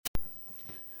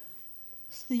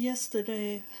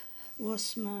Yesterday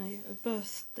was my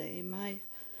birthday, my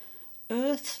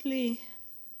earthly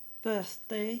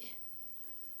birthday,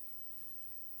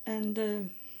 and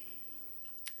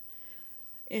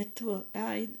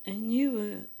I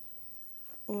knew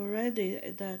already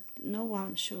that no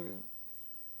one should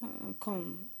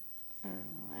come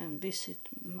and visit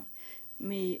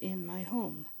me in my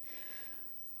home.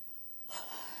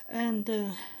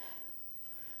 And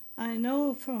I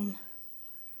know from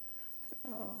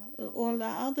all the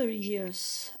other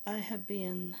years I have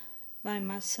been by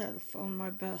myself on my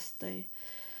birthday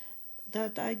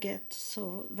that I get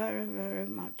so very, very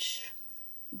much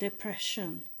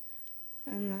depression.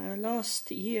 And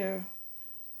last year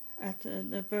at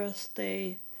the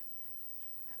birthday,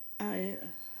 I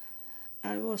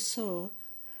was so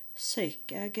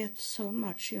sick. I get so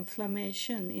much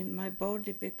inflammation in my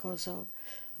body because of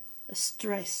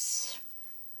stress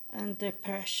and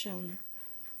depression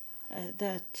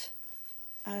that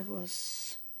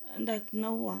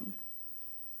no one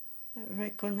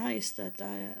recognized that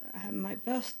I have my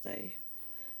birthday,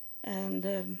 and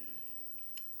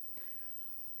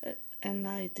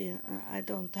I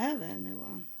don't have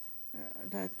anyone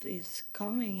that is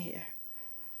coming here.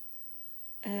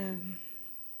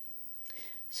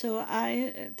 So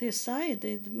I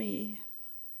decided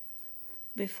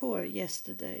before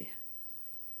yesterday,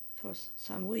 for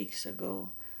some weeks ago,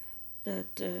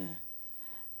 that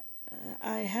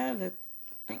I have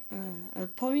an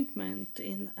appointment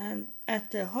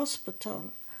at the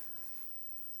hospital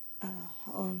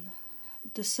on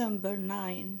December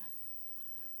 9,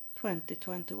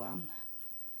 2021.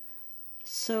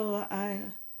 So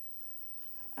I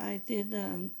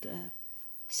didn't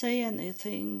say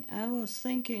anything. I was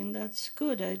thinking that's a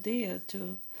good idea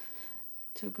to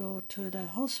go to the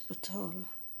hospital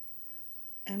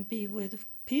and be with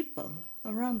people,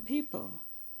 around people,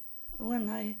 when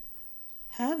I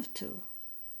have to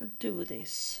do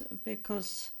this,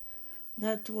 because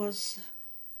that was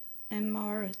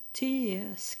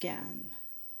MRT scan.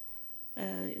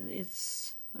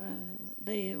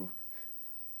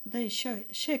 They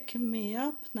check me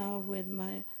up now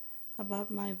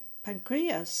about my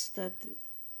pancreas that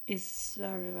is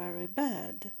very, very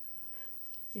bad.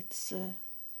 It's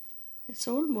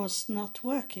almost not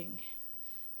working,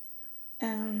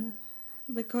 and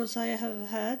because I have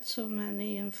had so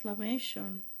many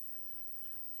inflammation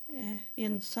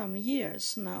in some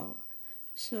years now,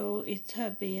 so it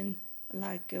have been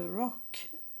like a rock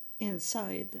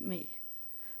inside me,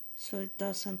 so it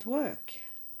doesn't work.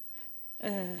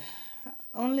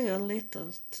 Only a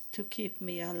little to keep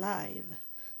me alive,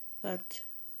 but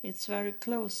it's very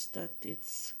close that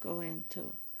it's going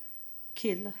to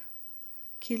kill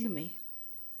me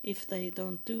if they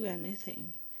don't do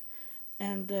anything.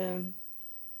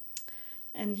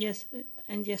 And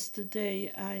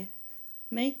yesterday I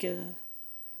make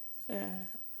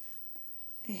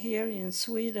here in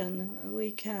Sweden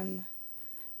we can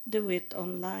do it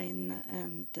online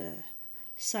and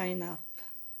sign up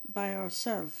by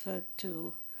ourselves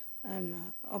to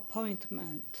an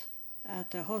appointment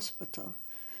at a hospital.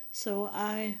 So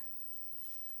I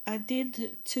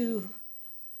did 2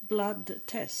 blood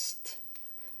tests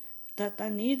that I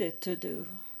needed to do.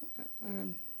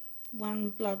 One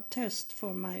blood test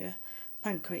for my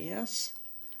pancreas,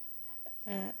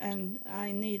 and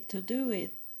I need to do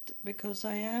it because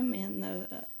I am in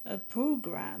a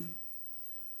program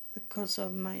because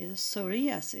of my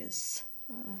psoriasis.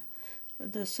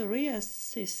 The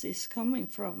psoriasis is coming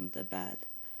from the bad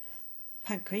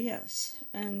pancreas,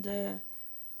 and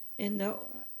in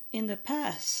the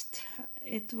past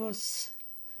it was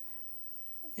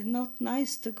not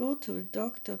nice to go to a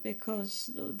doctor, because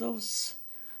those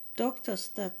doctors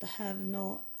that have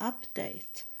no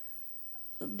update,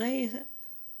 they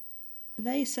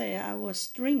say I was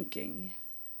drinking,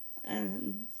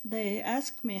 and they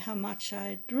ask me how much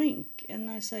I drink, and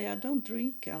I say I don't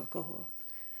drink alcohol.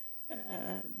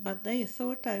 But they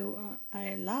thought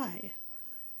I lie,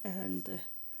 and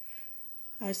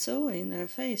I saw in their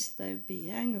face they'd be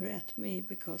angry at me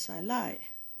because I lie,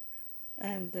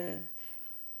 and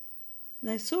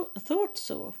they thought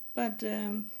so. But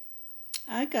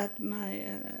I got my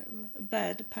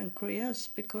bad pancreas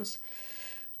because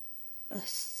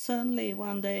suddenly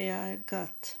one day I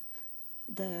got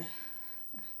the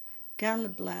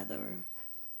gallbladder,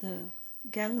 the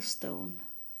gallstone,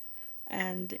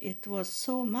 and it was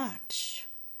so much,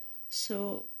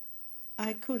 so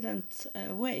I couldn't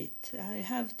wait. I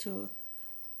have to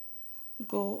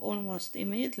go almost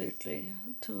immediately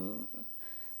to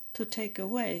take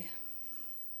away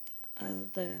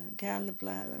the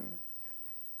gallbladder,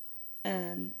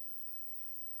 and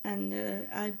and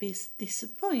I'd be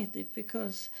disappointed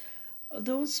because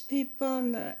those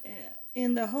people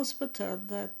in the hospital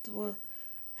that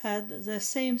had the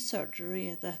same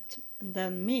surgery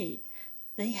than me,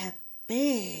 they had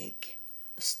big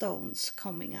stones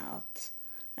coming out,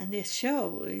 and they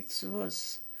show it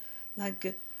was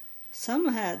like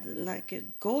some had like a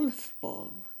golf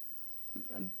ball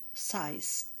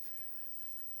sized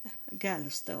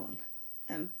gallstone,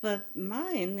 but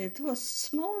mine it was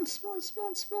small,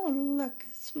 like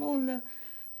small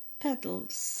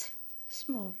petals,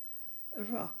 small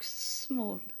rocks,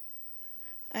 small,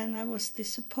 and I was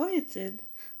disappointed.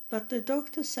 But the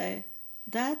doctor said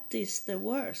that is the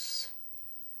worst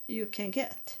you can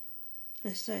get,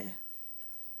 they say,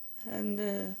 and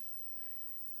then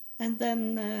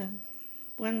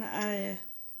when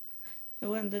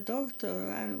the doctor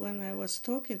and when I was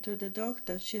talking to the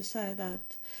doctor, she said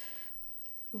that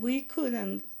we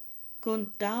couldn't go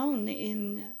down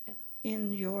in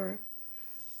your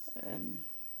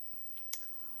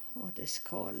what is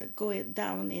called go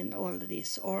down in all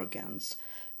these organs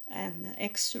and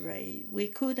X-ray. We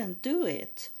couldn't do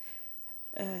it.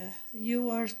 You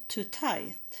are too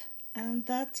tight, and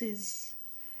that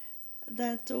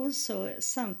also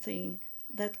something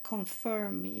that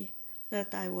confirmed me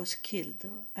that I was killed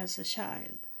as a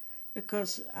child,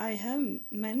 because I have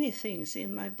many things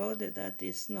in my body that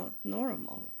is not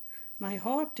normal. My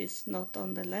heart is not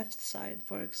on the left side,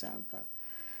 for example.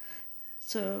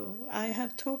 So I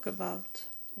have talked about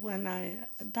when I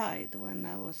died when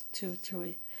I was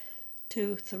 3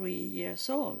 years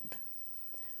old.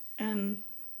 And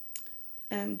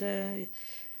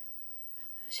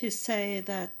she say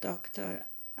that doctor,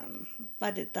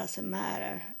 but it doesn't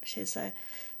matter, she said,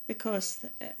 because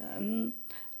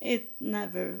it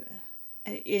never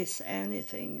is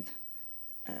anything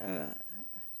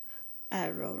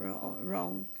error or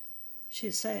wrong,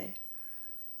 she say.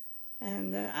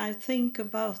 And I think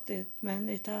about it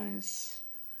many times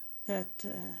that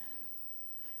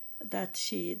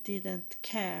she didn't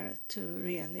care to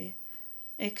really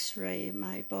X-ray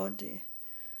my body.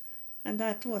 And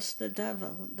that was the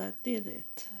devil that did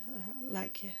it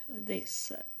like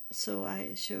this. So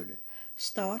I should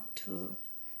start to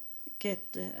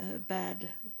get a bad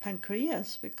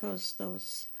pancreas, because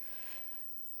those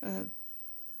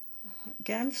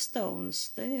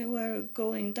gallstones, they were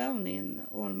going down in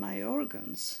all my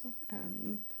organs.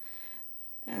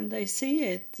 And they see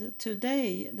it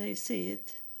today, they see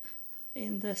it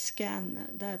in the scan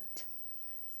that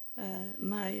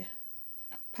my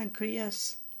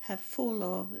pancreas have full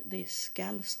of these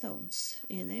gallstones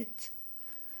in it.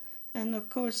 And of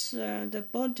course the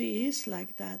body is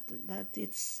like that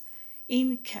it's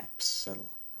encapsule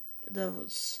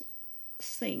those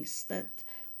things that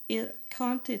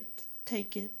can't it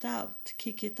take it out,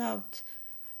 kick it out,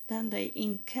 then they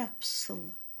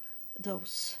encapsule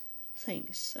those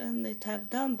things. And it have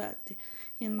done that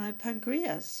in my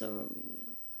pancreas, so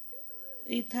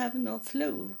it have no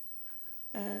flow.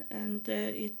 And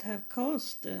it have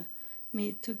caused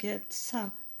me to get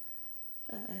some.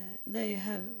 They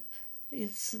have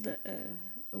it's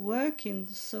working,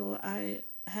 so I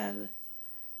have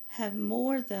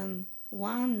more than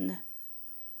one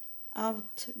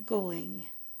outgoing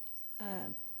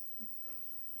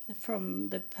from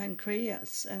the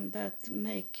pancreas, and that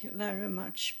make very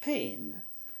much pain.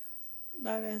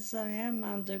 But as I am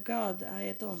under God,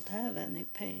 I don't have any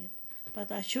pain,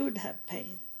 but I should have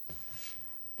pain.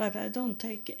 But I don't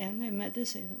take any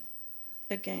medicine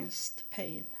against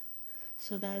pain.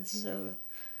 So that's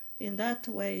in that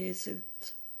way is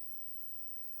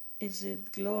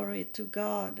it glory to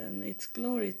God, and it's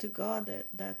glory to God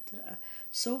that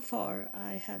so far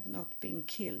I have not been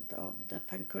killed of the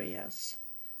pancreas.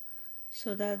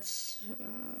 So that's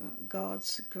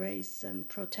God's grace and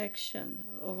protection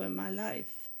over my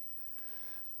life.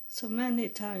 So many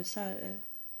times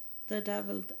the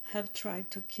devil have tried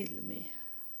to kill me,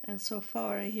 and so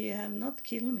far he have not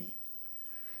killed me.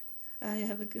 I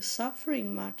have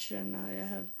suffering much, and I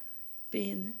have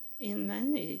been in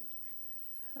many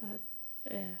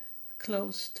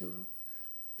close to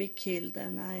be killed,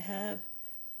 and I have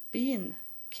been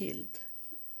killed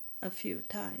a few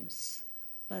times,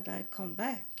 but I come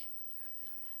back.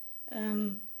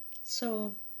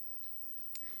 So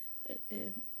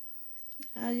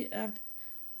I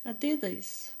did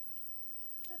this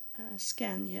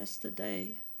scan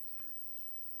yesterday,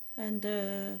 and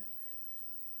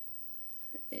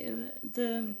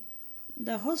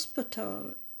the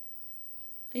hospital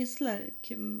is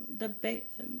like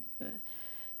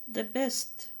the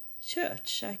best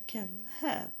church I can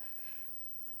have.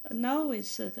 Now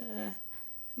is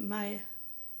my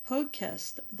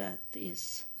podcast that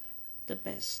is the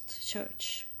best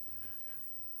church.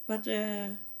 But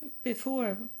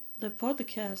before the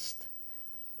podcast,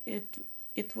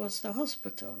 it was the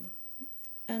hospital.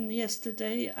 And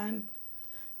yesterday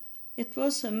it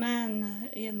was a man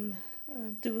in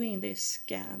doing this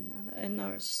scan, a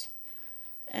nurse,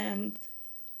 and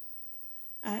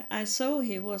I saw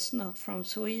he was not from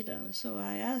Sweden, so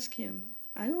I asked him.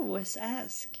 I always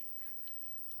ask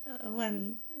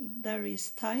when there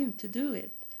is time to do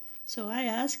it. So I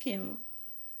asked him,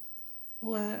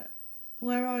 where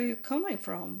are you coming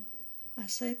from? I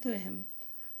said to him.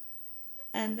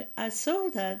 And I saw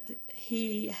that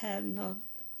he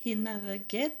never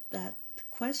get that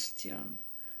question.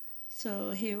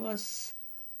 So he was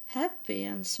happy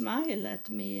and smiled at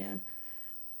me,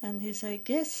 and he said,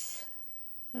 yes.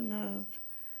 And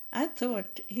I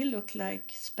thought he looked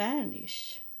like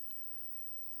Spanish.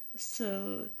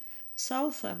 So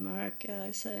South America,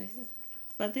 I say.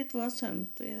 But it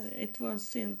wasn't. It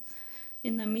was in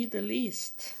the Middle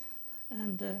East.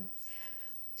 And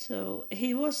so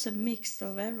he was a mix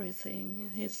of everything.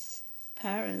 His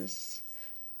parents,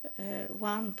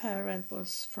 one parent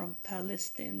was from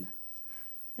Palestine,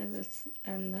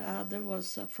 and the other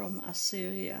was from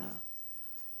Assyria,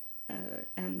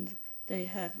 and they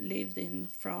have lived in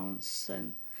France,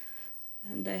 and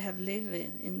they have lived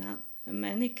in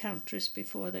many countries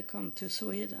before they come to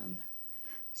Sweden.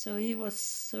 So he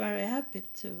was very happy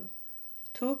to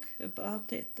talk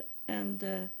about it,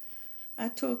 and I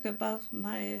talk about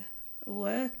my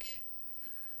work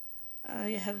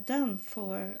I have done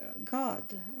for God,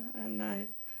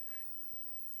 and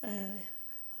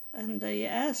they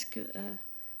ask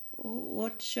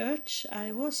what church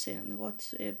I was in,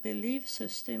 what belief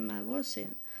system I was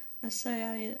in. I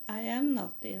say I am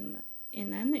not in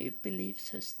any belief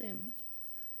system.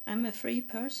 I'm a free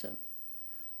person.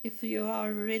 If you are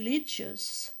a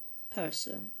religious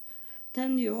person,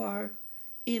 then you are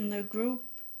in a group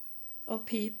of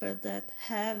people that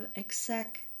have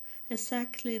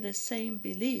exactly the same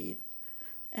belief,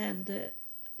 and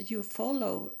you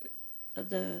follow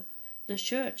the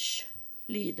church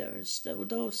leaders,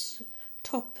 those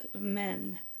top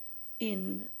men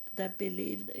in the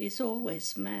belief. It's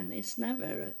always men, it's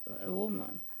never a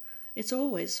woman. It's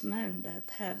always men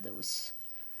that have those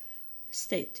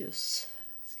status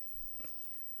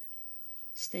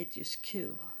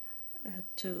quo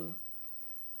to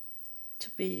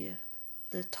be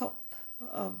the top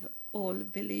of all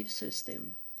belief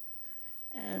system.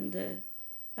 And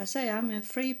I say I'm a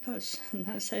free person,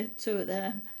 I say to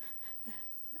them.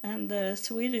 And the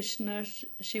Swedish nurse,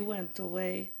 she went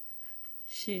away.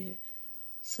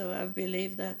 So I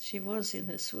believe that she was in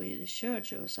a Swedish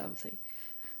church or something.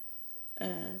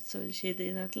 So she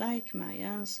didn't like my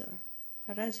answer.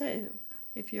 But I say,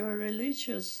 if you're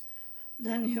religious,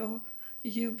 then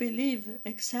you believe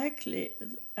exactly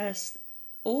as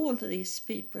all these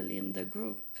people in the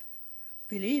group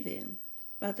believe in.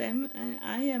 But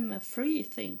I am a free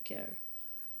thinker.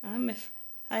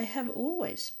 I have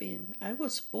always been. I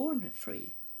was born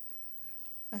free,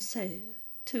 I say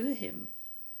to him.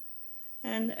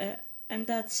 And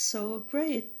that's so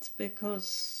great,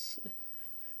 because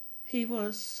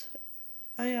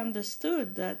I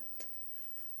understood that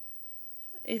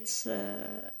it's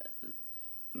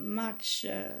much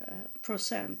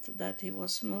percent that he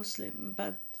was Muslim,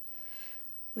 but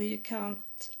we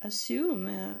can't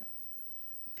assume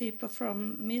people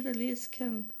from Middle East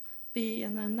can be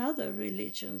in another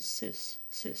religious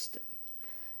system.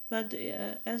 But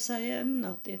as I am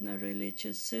not in a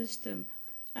religious system,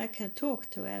 I can talk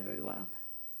to everyone.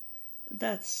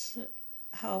 That's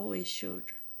how we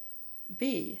should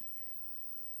be,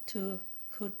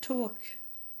 could talk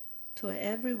to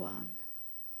everyone,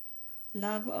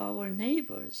 love our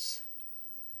neighbors.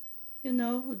 You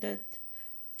know that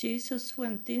Jesus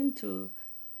went into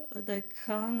the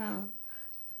Canaan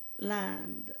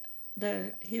land.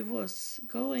 He was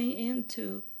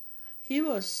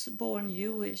born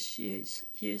Jewish,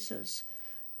 Jesus,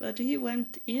 but he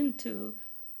went into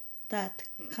that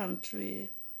country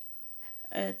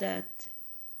that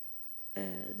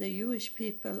the Jewish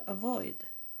people avoid.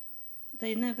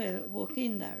 They never walk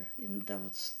in there, in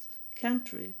those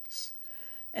countries,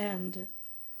 and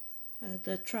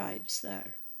the tribes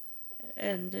there.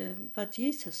 But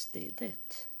Jesus did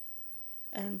it,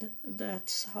 and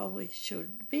that's how we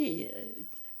should be.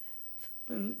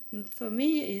 For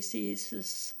me, is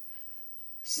Jesus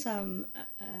some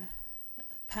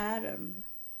pattern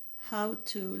how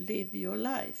to live your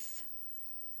life,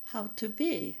 how to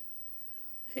be.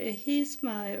 He's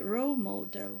my role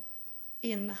model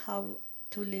in how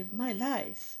to live my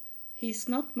life. He's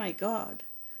not my God.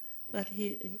 but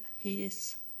he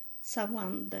is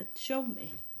someone that showed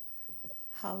me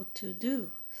how to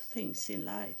do things in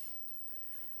life.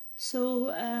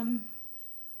 So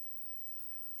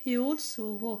he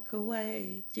also walked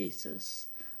away, Jesus.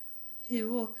 He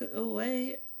walked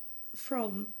away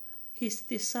from his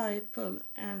disciple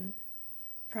and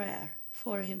prayer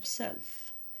for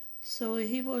himself. So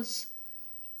he was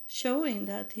showing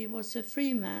that he was a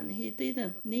free man. He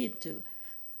didn't need to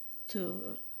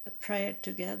pray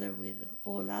together with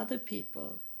all other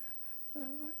people.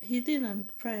 He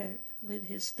didn't pray with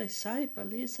his disciple.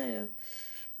 He said,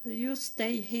 "You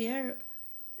stay here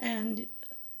and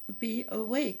be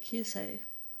awake," he said,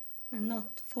 "and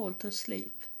not fall to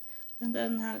sleep." And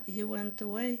then he went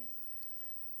away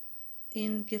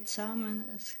in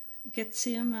Gethsemane,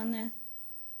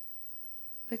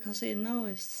 because he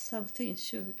knows something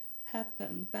should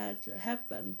happen, bad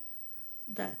happened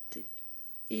that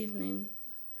evening,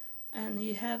 and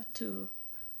he have to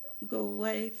go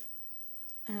away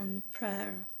and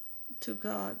pray to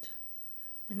God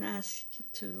and ask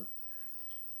to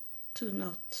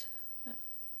not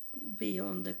be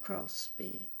on the cross,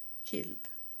 be killed.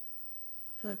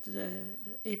 But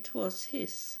it was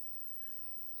his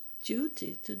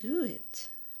duty to do it.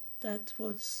 That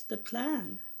was the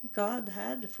plan God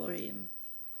had for him,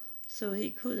 so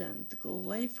he couldn't go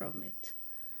away from it.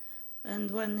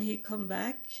 And when he come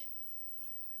back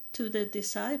to the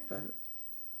disciple,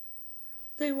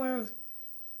 they were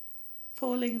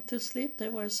falling to sleep, they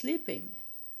were sleeping.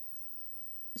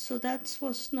 So that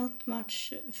was not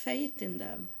much faith in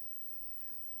them.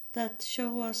 That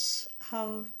shows us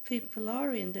how people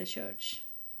are in the church.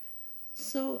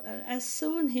 So as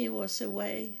soon he was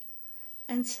away,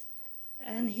 and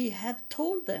he had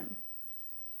told them,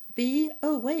 "Be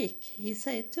awake," he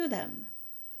said to them,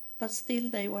 but still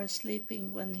they were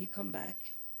sleeping when he come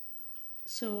back.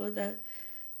 So that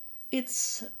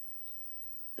it's,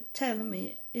 tell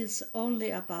me, it's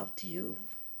only about you.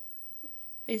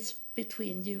 It's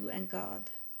between you and God.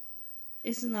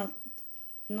 It's not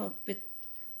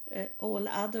all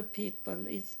other people.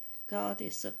 God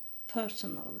is a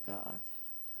personal God.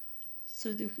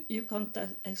 So you can't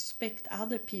expect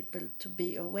other people to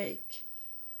be awake.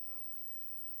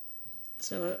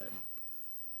 So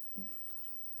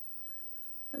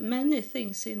many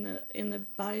things in the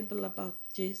Bible about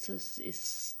Jesus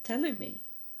is telling me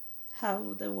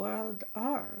how the world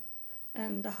are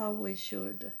and how we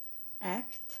should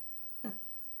act.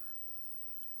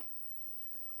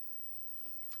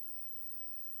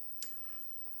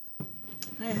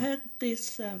 I had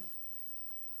this,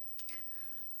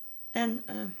 and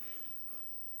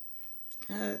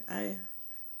I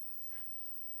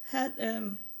had,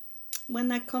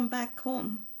 when I come back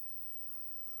home,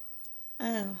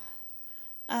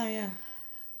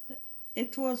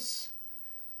 it was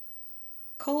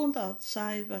cold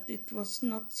outside, but it was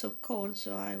not so cold,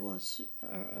 so I was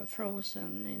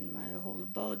frozen in my whole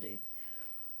body.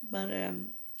 But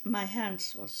my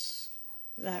hands was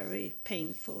very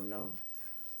painful of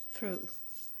through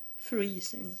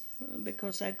freezing,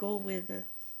 because I go with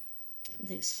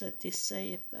this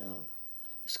disabled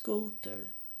scooter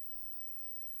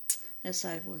as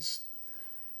I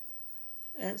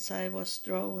was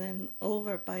thrown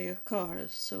over by a car,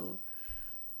 so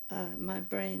my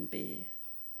brain be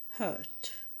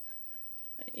hurt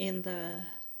in the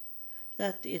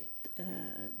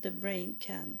brain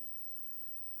can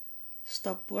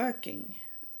stop working.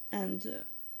 And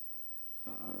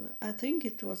I think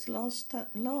it was last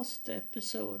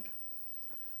episode.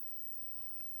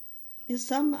 In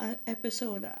some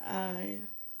episode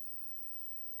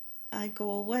I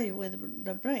go away with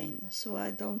the brain, so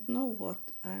I don't know what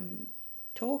I'm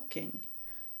talking,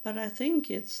 but I think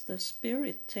it's the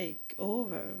spirit take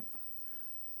over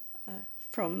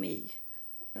from me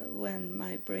when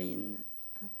my brain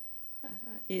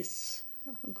is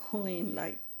going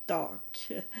like dark,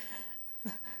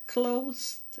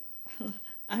 closed.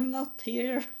 I'm not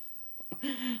here.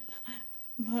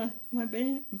 But my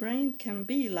brain can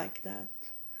be like that,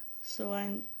 so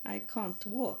I can't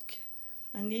walk.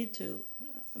 I need to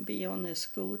be on a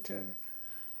scooter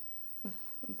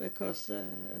because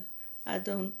I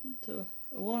don't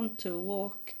want to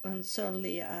walk and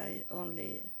suddenly I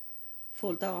only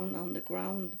fall down on the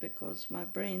ground because my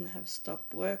brain have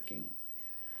stopped working.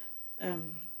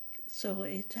 So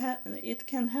it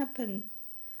can happen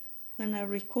when I'm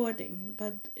recording,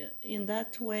 but in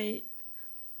that way,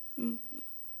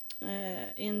 I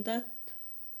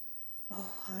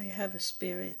have a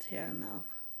spirit here now.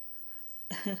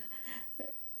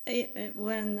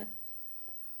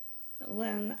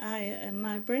 when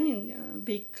my brain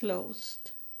be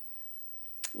closed,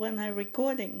 when I'm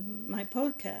recording my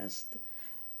podcast,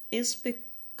 is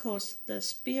because the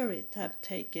spirit have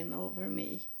taken over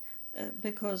me.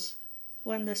 Because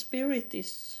when the spirit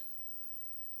is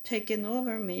taken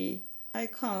over me, I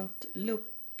can't look.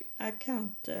 I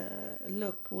can't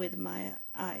look with my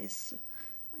eyes.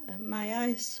 My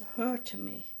eyes hurt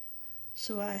me,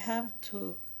 so I have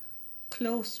to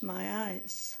close my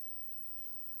eyes.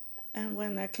 And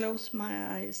when I close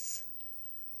my eyes,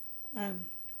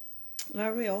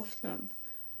 very often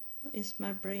is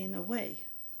my brain away.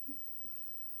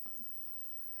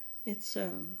 It's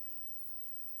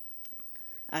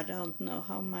I don't know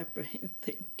how my brain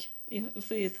think.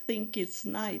 If I think it's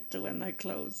night when I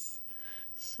close,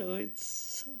 so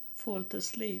it's fall to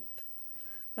sleep.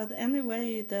 But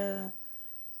anyway, the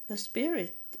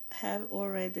spirit have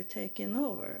already taken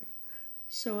over.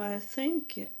 So I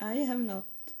think I have not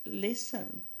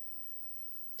listened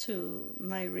to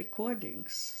my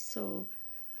recordings. So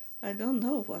I don't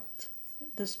know what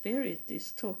the spirit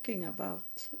is talking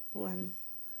about when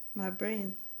my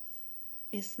brain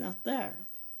is not there.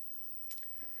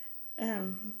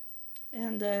 And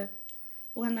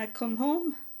when I come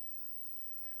home,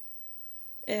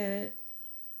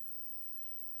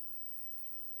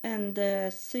 and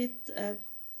sit at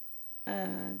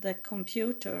the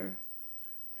computer.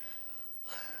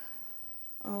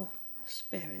 Oh,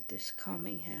 spirit is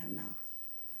coming here now.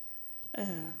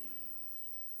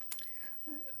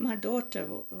 My daughter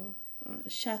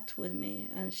chat with me,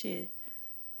 and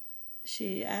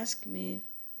she asked me,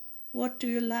 "What do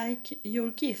you like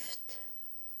your gift?"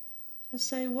 I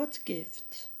say, "What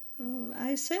gift?" "Oh,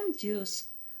 I send you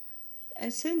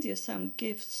some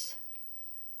gifts."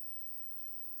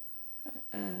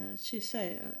 She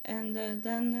say, and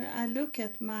then I look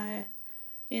at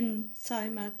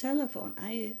inside my telephone.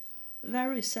 I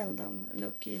very seldom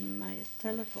look in my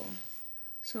telephone,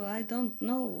 so I don't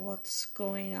know what's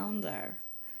going on there.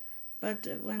 But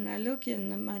when I look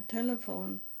in my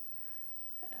telephone,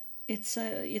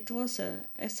 it was a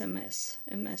SMS,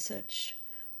 a message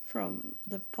from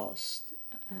the post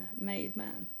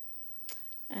mailman,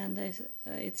 and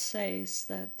it says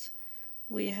that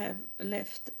we have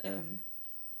left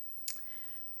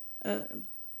a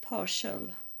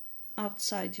parcel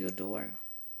outside your door,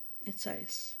 it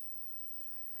says.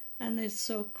 And it's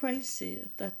so crazy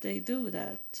that they do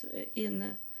that.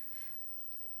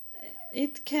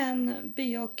 It can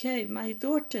be okay. My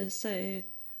daughter say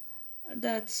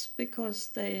that's because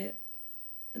they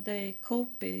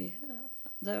copy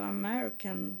the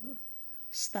American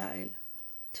style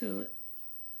to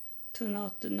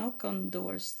not knock on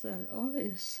doors, that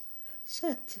only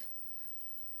set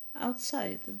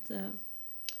outside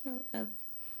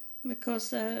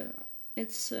because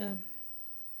it's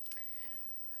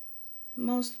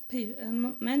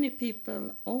many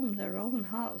people own their own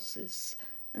houses,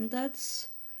 and that's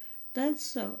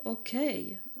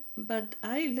okay. But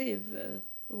I live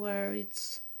where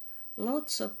it's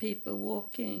lots of people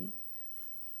walking.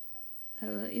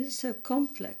 It's a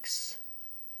complex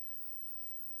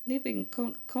living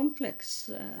complex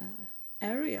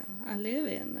area I live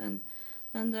in,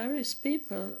 and there is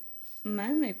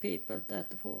many people that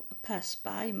pass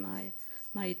by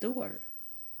my door.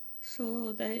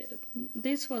 So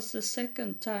this was the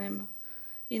second time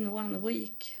in 1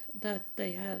 week that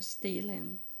they have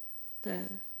stolen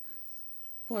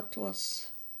what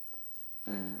was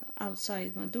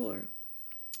outside my door.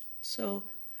 So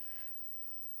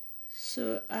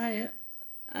I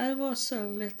was a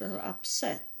little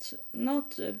upset,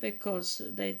 not because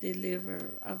they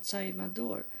deliver outside my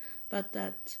door, but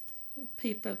that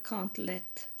people can't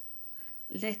let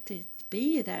it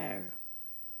be there,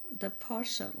 the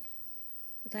parcel.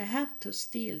 They have to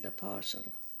steal the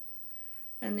parcel.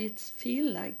 And it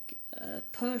feels like a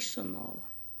personal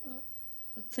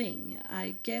thing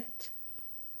I get.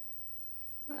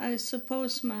 I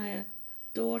suppose my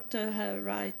daughter had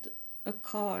write a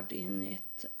card in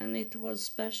it, and it was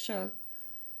special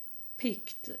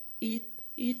picked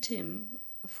item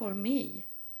for me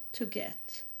to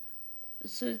get.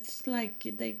 So it's like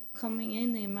they coming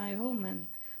in my home and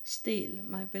steal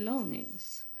my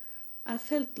belongings. I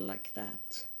felt like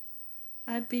that.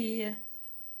 I'd be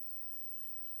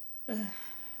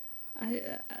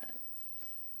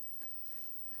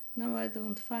no, I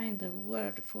don't find a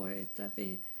word for it. I'd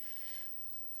be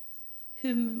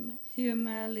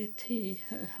humility.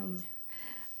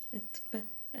 It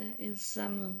is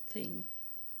something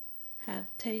have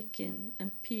taken a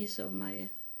piece of my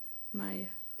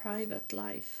private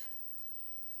life.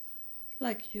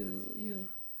 Like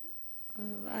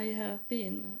I have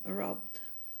been robbed,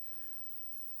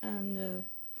 and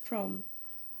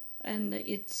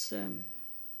it's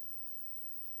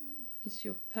It's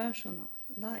your personal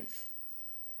life.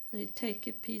 They take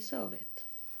a piece of it.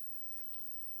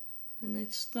 And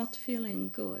it's not feeling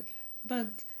good.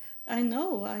 But I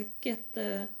know I get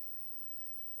the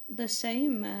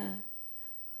same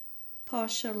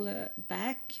partial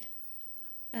back,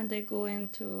 and they go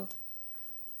into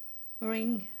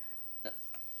ring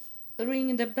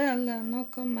the bell and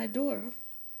knock on my door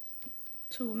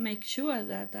to make sure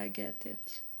that I get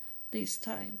it this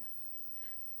time.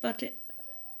 But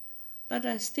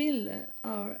I still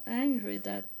are angry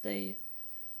that they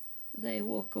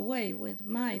walk away with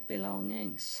my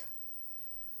belongings.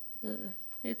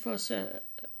 It was a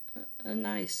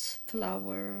nice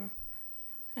flower,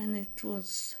 and it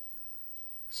was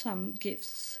some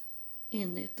gifts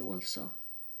in it also.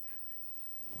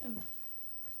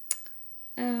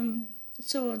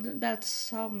 So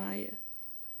that's how my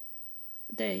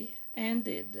day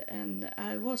ended, and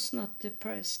I was not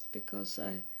depressed because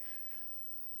I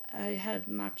had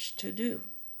much to do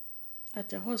at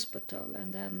the hospital,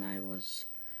 and then I was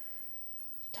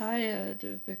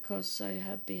tired because I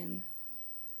had been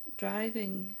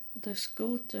driving the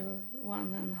scooter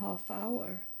 1.5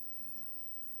 hours.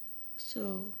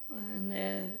 So, and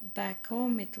back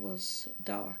home it was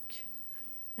dark,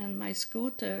 and my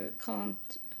scooter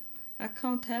I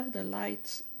can't have the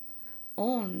lights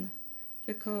on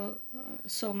because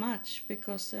so much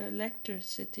because the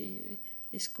electricity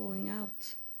is going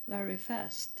out very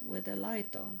fast with the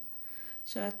light on.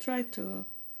 So I tried to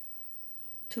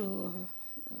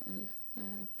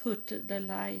put the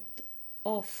light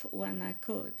off when I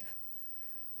could,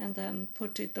 and then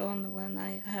put it on when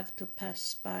I have to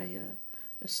pass by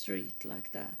a street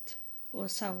like that, or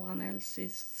someone else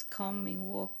is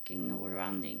coming, walking or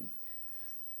running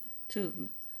to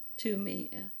me.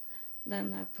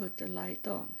 Then I put the light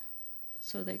on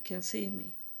so they can see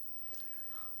me.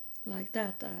 Like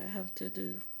that I have to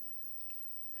do.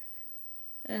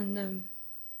 And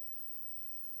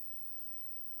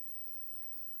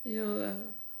you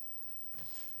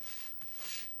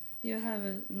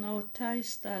have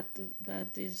noticed that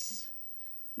is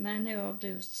many of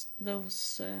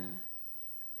those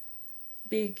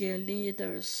big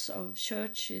leaders of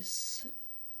churches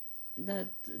that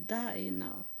die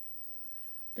now.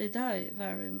 They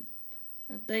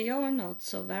are not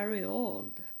so very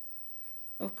old.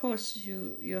 Of course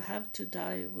you have to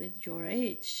die with your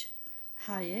age,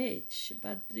 high age,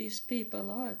 but these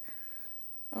people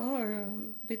are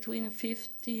between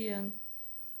 50 and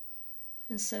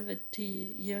 70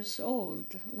 years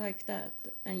old, like that,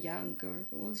 and younger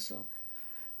also.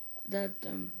 That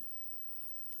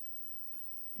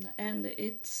and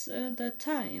it's the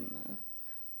time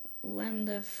when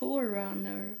the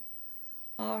forerunner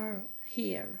are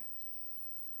here.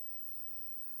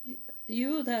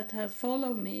 You that have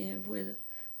followed me with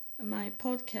my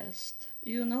podcast,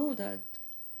 you know that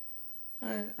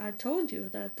I told you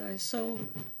that I saw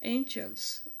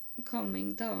angels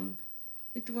coming down.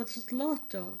 It was a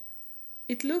lot of,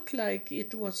 it looked like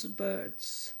it was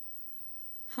birds,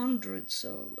 hundreds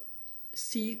of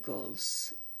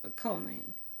seagulls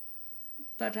coming,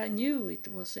 but I knew it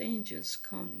was angels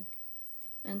coming,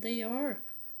 and they are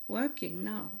working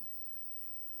now.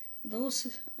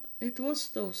 It was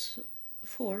those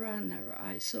forerunner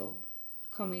I saw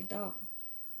coming down,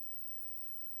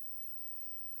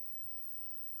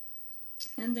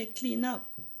 and they clean up.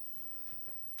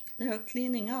 They are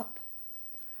cleaning up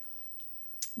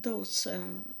those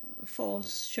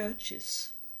false churches,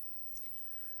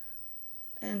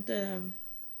 and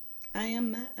I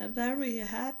am very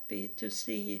happy to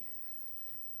see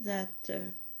that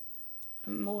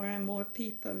more and more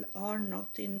people are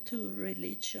not into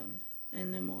religion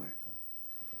anymore.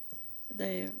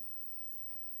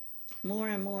 More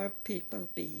and more people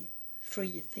be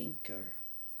free thinker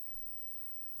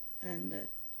and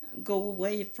go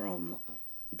away from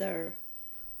their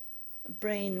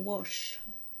brainwash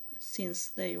since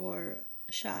they were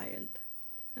a child,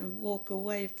 and walk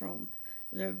away from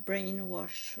their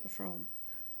brainwash from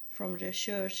the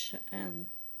church and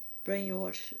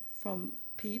brainwash from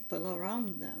people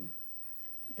around them.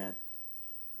 That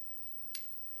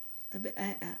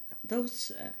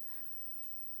those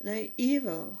the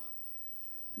evil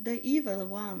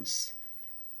ones,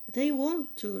 they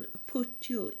want to put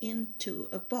you into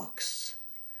a box.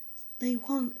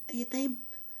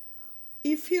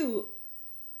 If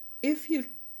you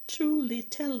truly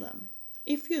tell them,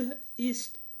 if you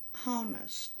is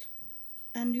honest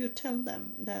and you tell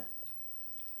them that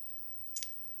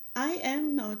I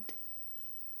am not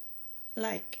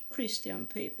like Christian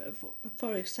people,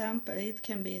 for example, it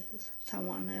can be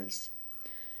someone else,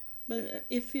 but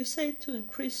if you say to a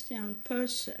Christian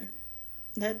person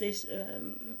that is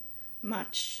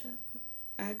much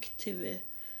active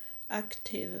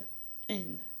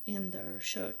in their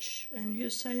church, and you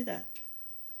say that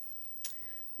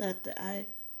I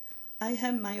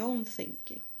have my own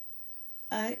thinking.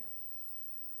 I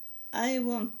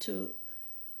want to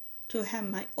have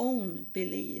my own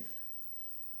belief.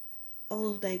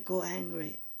 Oh, they go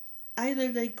angry.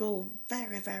 Either they go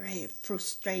very, very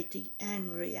frustrating,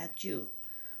 angry at you,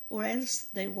 or else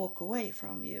they walk away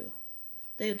from you.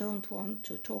 They don't want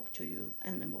to talk to you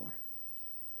anymore.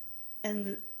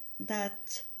 And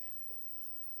that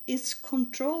is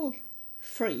control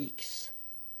freaks.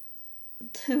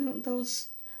 those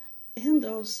In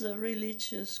those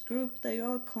religious groups, they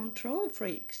are control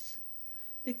freaks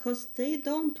because they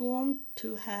don't want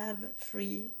to have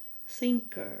free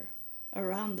thinker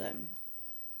around them.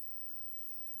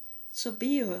 So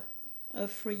be a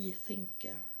free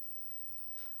thinker.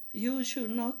 You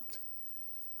should not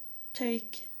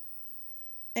take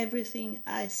everything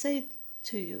I say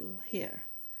to you here,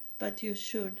 but you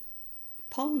should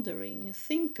pondering,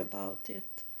 think about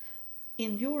it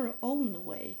in your own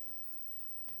way,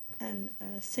 and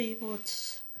see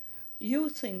what you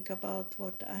think about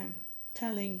what I'm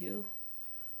telling you.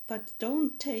 But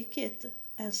don't take it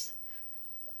as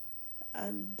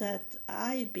that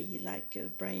I be like a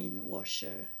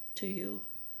brainwasher to you.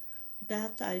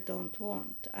 That I don't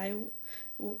want.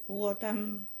 What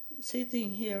I'm sitting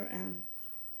here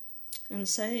and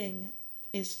saying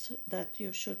is that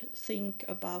you should think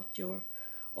about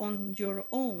on your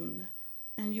own,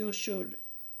 and you should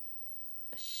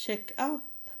check up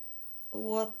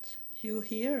what you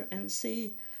hear and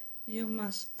see. You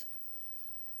must.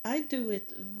 I do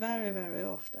it very, very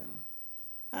often.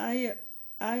 I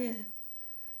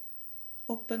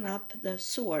open up the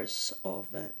source of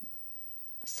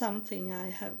something I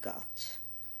have got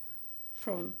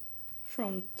from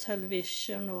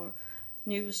television or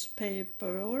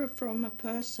newspaper, or from a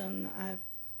person.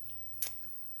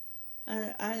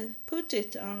 I put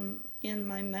it on in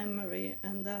my memory,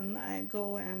 and then I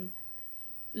go and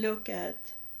look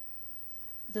at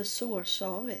the source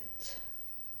of it.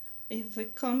 If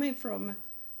it's coming from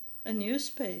a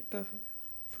newspaper,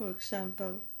 for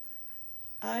example,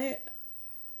 I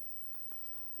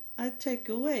take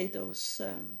away those.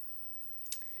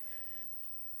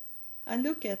 I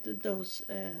look at those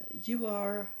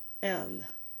URL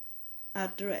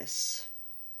address,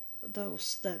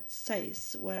 those that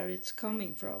says where it's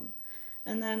coming from,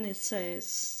 and then it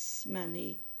says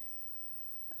many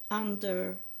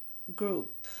under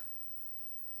group.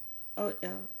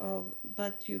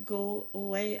 But you go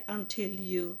away until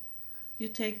you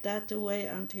take that away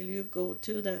until you go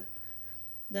to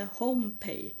the home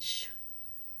page,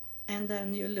 and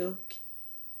then you look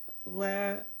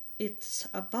where it's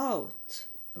about,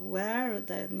 where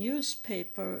the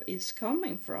newspaper is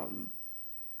coming from.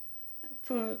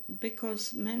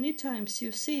 Because many times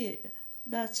you see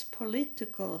that's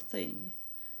political thing,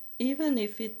 even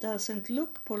if it doesn't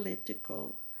look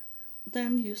political.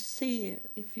 Then you see,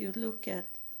 if you look at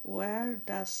where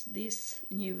does this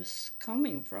news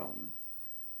coming from,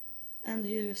 and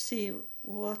you see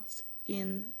what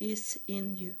is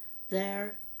in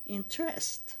their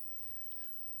interest,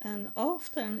 and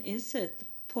often is it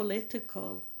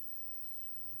political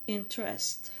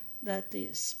interest that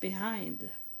is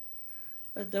behind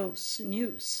those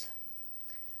news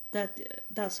that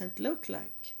doesn't look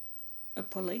like a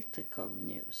political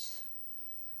news.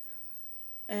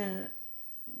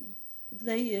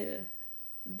 They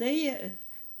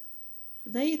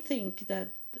think that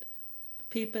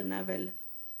people never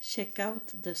check out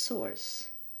the source.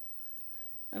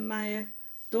 My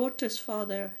daughter's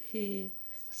father, he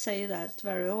say that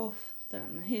very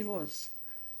often. He was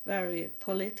very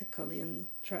politically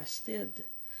interested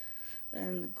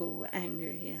and go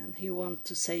angry, and he want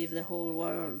to save the whole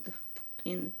world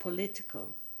in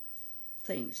political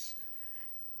things.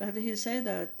 But he said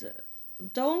that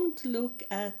don't look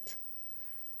at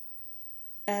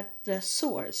the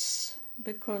source,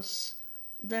 because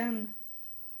then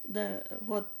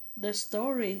the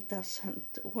story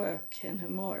doesn't work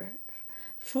anymore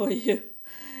for you,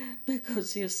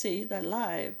 because you see the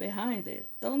lie behind it.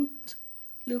 Don't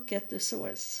look at the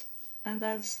source, and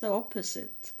that's the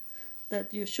opposite,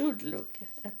 that you should look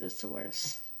at the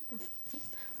source.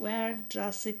 Where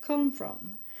does it come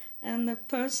from? And the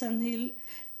person,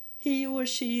 he or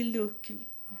she look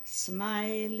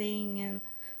smiling and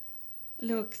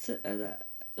looks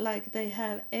like they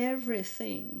have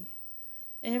everything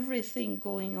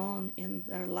going on in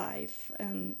their life,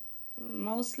 and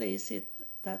mostly is it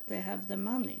that they have the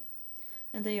money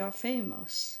and they are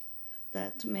famous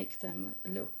that make them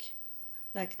look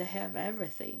like they have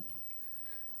everything,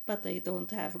 but they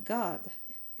don't have God.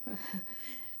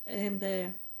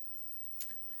 and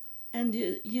and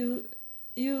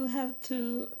you have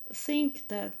to think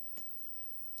that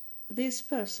this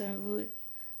person,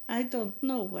 I don't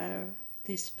know where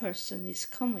this person is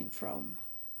coming from.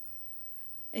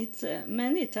 It's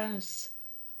many times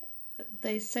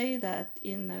they say that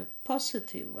in a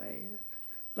positive way,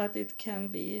 but it can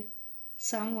be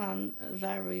someone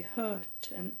very hurt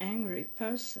and angry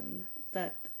person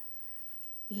that,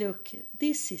 look,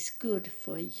 this is good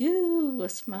for you,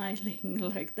 smiling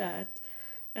like that,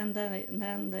 and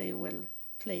then they will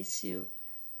place you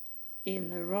in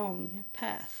the wrong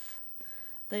path.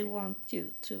 They want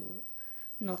you to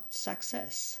not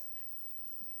success,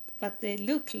 but they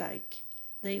look like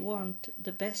they want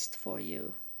the best for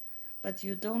you, but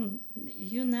you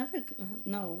never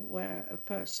know where a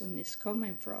person is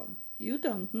coming from. You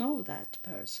don't know that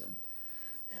person.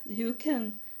 You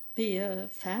can be a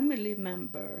family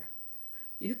member,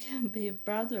 you can be a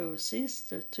brother or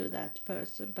sister to that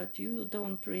person, but you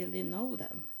don't really know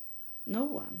them. No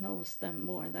one knows them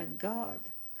more than God.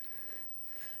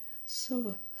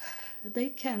 So they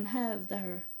can have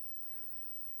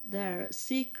their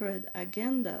secret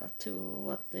agenda to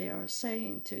what they are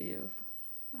saying to you.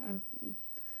 And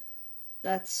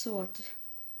that's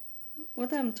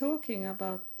what I'm talking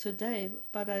about today,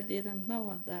 but I didn't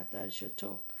know that I should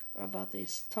talk about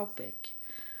this topic,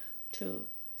 to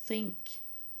think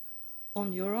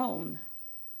on your own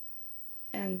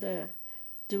and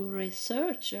do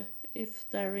research if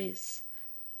there is.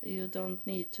 You don't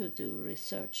need to do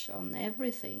research on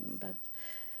everything, but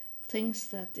things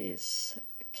that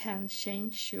can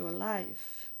change your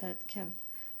life,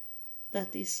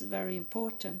 that is very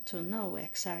important to know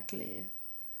exactly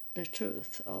the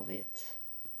truth of it,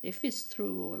 if it's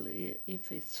true or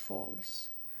if it's false.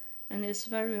 And it's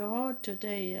very hard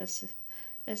today, as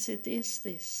it is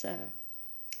this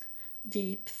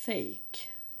deep fake.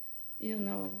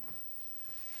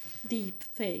 Deep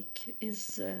fake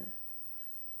is,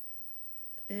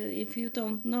 if you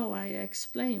don't know, I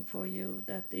explain for you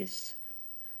that is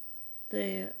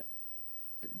they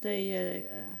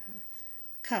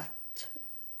cut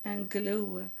and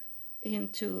glue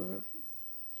into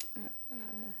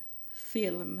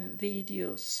film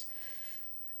videos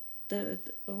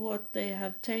what they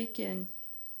have taken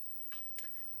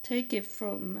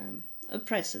from a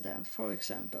president, for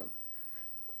example,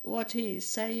 what he is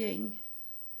saying,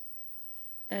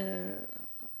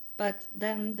 but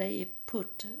then they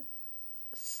put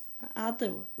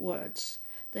other words.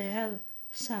 They have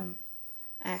some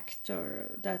actor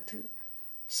that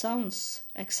sounds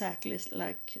exactly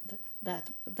like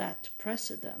that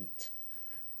president,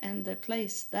 and they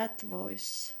place that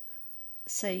voice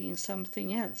saying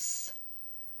something else,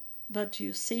 but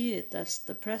you see it as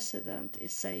the president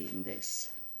is saying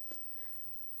this.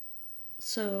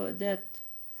 So that,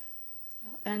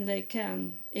 and they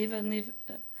can, even if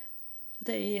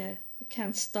they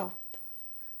can stop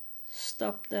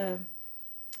the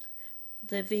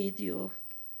video,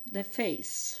 the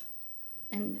face,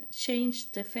 and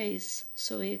change the face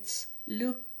so it's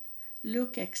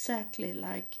look exactly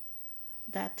like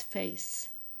that face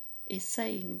is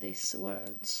saying these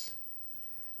words.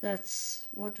 That's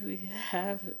what we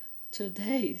have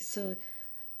today. So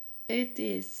it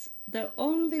is the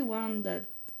only one that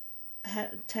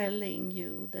telling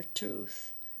you the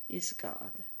truth is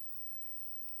God.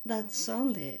 That's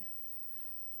only.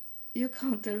 You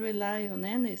can't rely on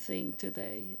anything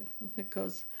today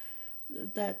because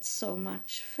that's so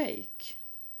much fake,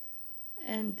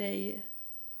 and they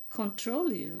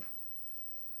control you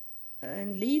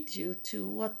and lead you to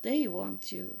what they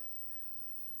want you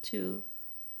to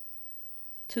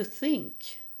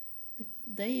think.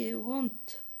 They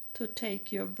want to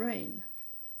take your brain.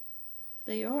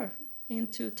 They are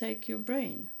into take your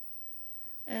brain,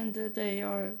 and they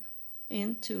are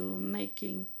into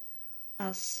making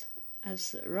us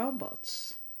as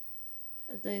robots.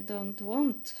 They don't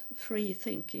want free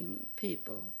thinking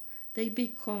people. They be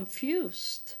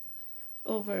confused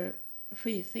over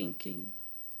free thinking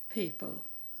people.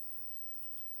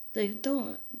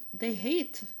 They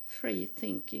hate free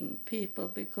thinking people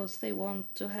because they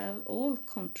want to have all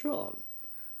control.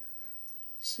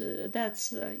 So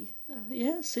that's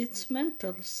yes, it's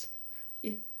mental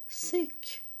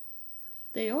sick.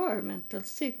 They are mental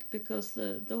sick because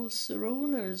those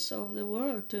rulers of the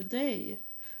world today,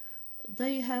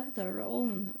 they have their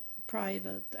own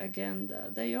private agenda.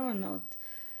 They are not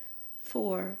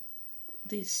for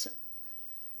this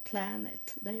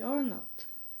planet. They are not.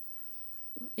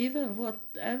 Even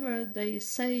whatever they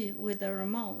say with their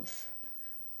mouth,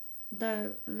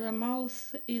 the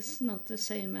mouth is not the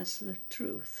same as the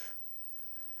truth.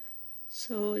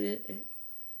 So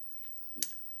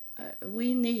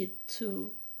we need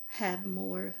to have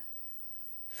more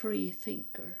free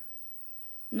thinker,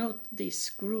 not this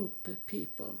group of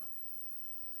people,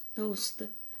 those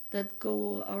that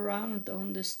go around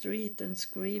on the street and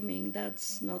screaming.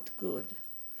 That's not good.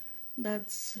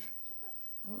 That's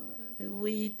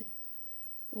weed.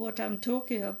 What I'm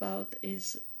talking about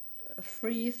is a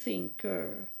free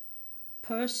thinker,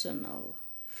 personal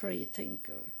free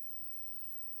thinker,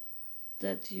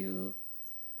 that you,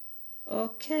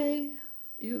 okay,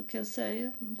 you can say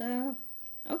that,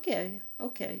 okay,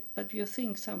 but you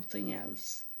think something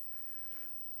else,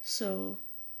 so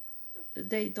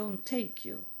they don't take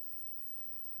you.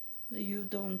 You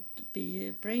don't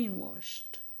be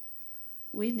brainwashed.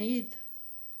 We need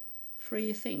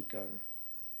free thinker,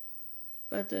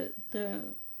 but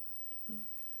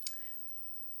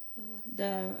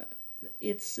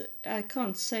it's, I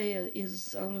can't say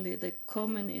it's only the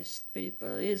communist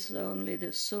people, it's only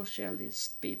the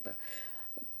socialist people,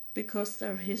 because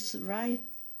there is right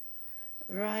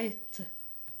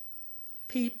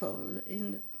people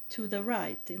in to the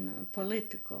right in a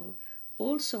political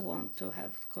also want to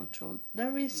have control.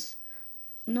 There is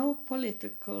no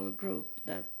political group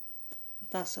that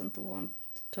doesn't want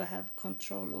to have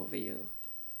control over you.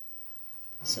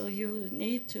 So you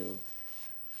need to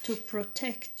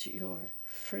protect your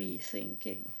free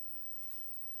thinking.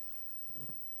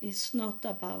 It's not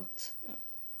about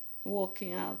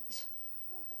walking out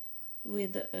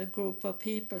with a group of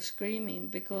people screaming,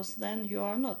 because then you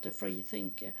are not a free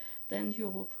thinker, then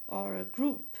you are a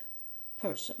group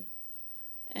person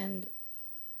and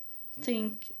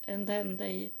think, and then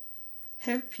they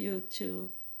help you to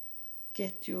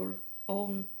get your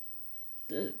own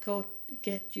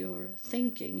get your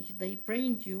thinking. They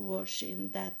brainwash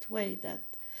in that way, that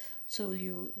so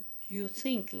you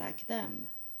think like them,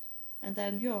 and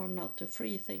then you're not a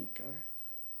free thinker.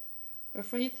 A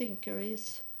free thinker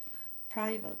is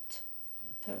private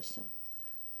person.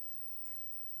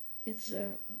 It's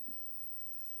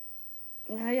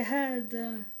I had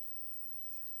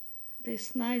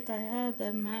this night I had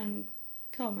a man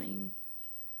coming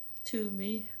to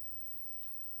me,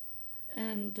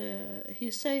 and he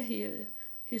said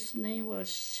his name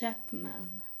was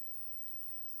Chapman.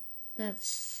 That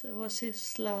was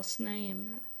his last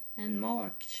name, and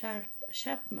Mark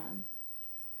Chapman.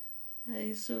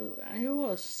 So he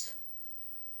was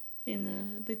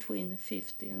in between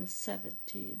 50 and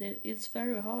 70. It's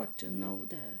very hard to know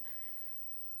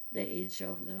the age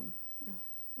of them.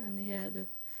 And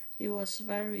he was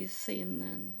very thin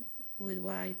and with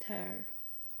white hair.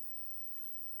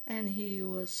 And he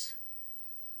was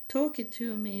talking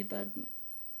to me, but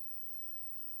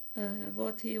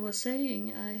what he was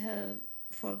saying I have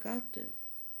forgotten,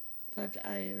 but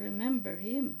I remember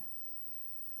him.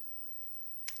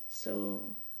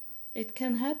 So it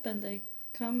can happen they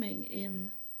coming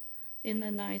in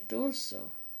the night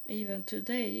also, even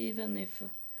today, even if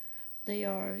they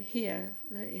are here,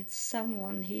 it's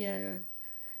someone here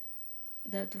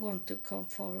that want to come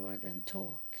forward and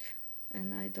talk,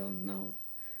 and I don't know.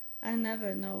 I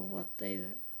never know what they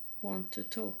want to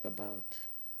talk about.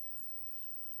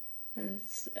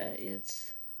 It's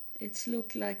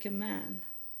look like a man,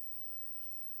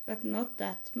 but not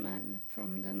that man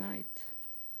from the night,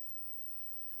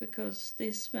 because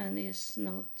this man is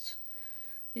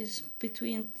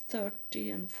between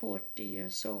 30 and 40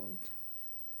 years old.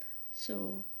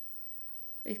 So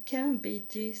it can be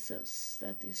Jesus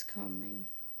that is coming.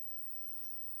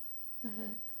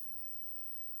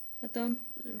 I don't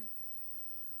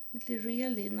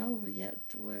really know yet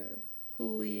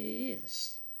who he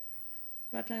is,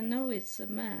 but I know it's a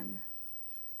man.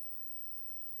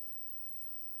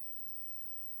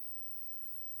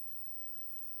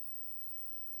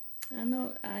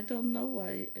 I don't know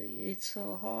why it's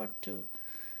so hard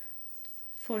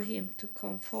for him to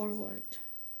come forward.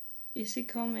 Is he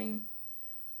coming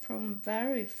from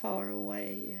very far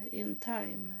away in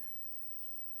time,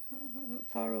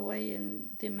 far away in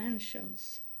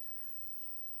dimensions?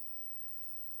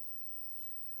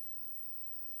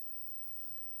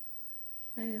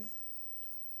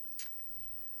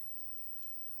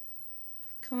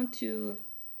 Can't you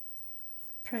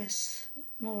press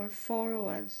more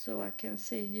forward so I can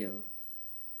see you?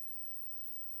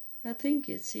 I think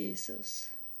it's Jesus,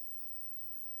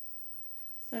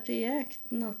 but he acts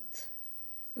not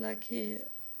like he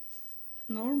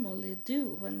normally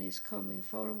do when he's coming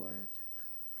forward.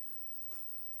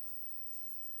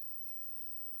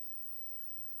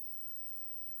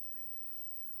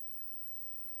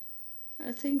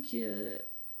 I think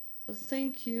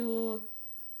thank you.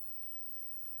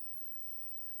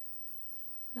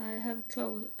 I have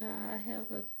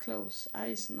a closed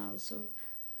eyes now, so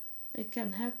it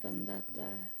can happen that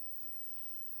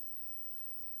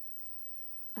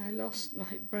I lost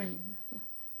my brain.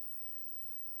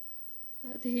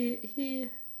 But he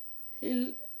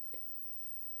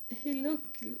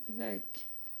looked like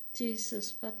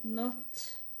Jesus, but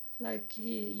not like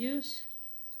he used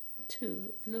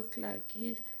to look like.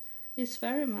 He's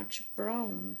very much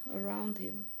brown around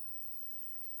him.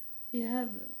 He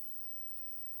have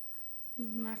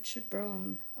much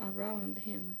brown around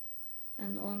him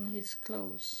and on his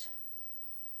clothes.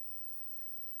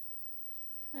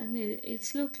 And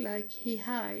it looked like he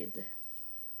hide.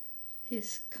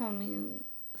 He's coming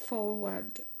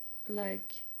forward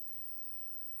like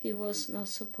he was not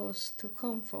supposed to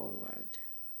come forward.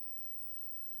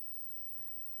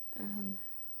 And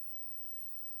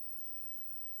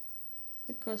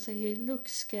because he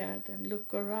looks scared and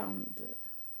look around.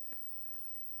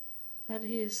 But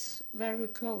he's very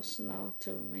close now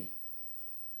to me.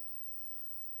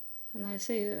 And I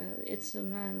see it's a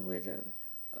man with a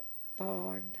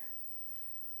beard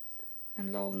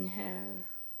and long hair.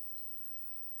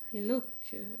 He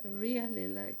looked really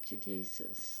like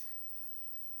Jesus,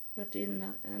 but in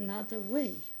another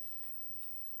way.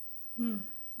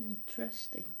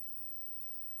 Interesting.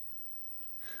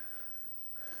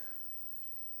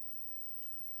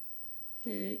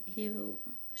 He was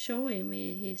showing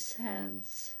me his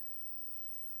hands.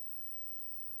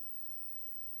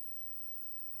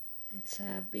 It's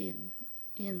have been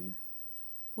in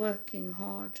working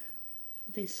hard,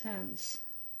 these hands.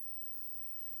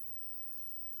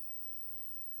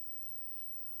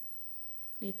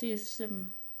 It is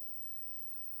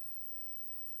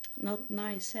not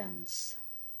nice hands.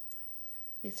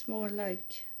 It's more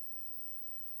like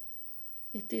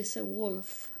it is a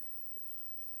wolf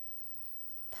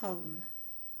pawn,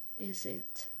 is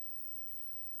it?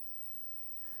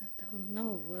 I don't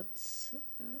know what's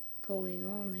going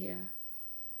on here.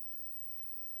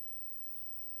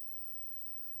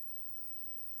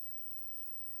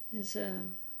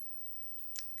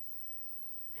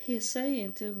 He's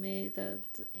saying to me that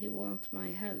he wants my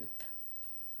help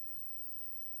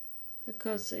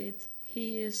because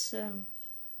he is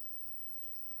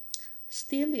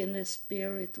still in the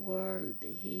spirit world.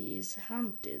 He is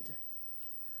hunted.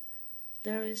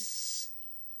 There is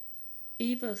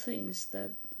evil things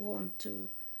that want to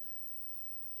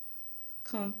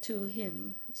come to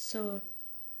him. So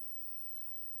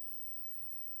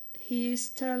he is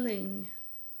telling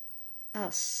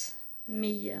us,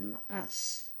 me and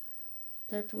us,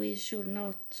 that we should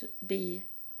not be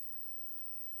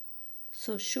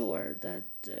so sure that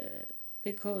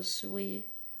because we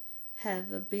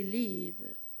have a belief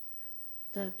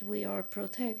that we are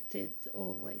protected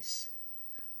always.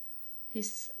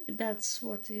 That's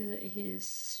what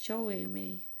he's showing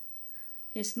me.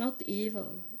 He's not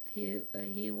evil.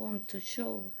 He want to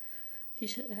show.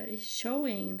 He's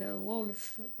showing the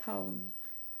wolf pawn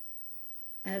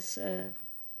as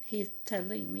he's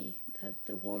telling me that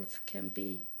the wolf can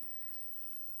be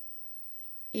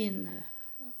in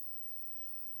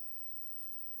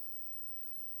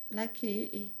like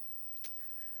he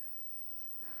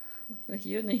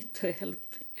you need to help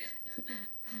me.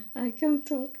 I can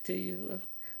talk to you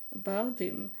about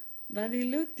him, but he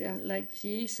looked like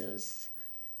Jesus,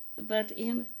 but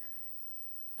in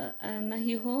and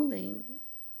he holding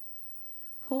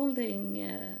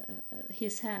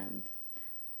his hand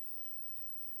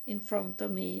in front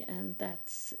of me, and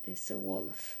that is a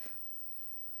wolf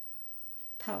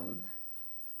pawn.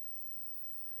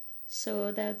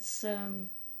 So that's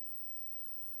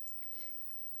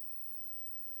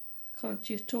can't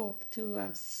you talk to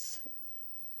us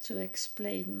to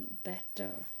explain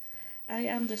better? I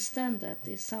understand that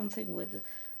it's something with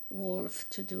wolf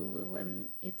to do when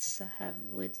it's have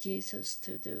with Jesus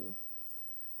to do.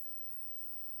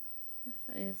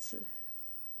 It's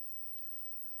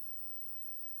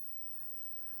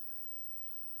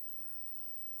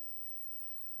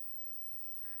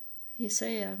he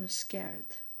say I'm scared.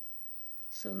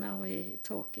 So now we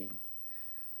talking.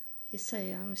 He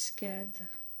say I'm scared.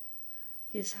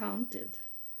 He's haunted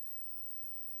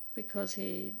because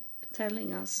he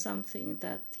telling us something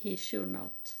that he should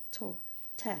not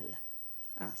tell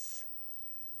us.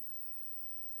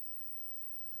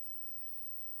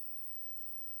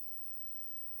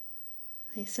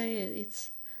 He say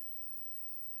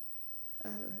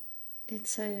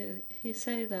he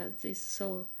say that it's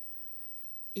so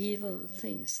evil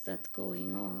things that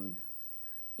going on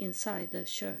inside the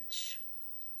church.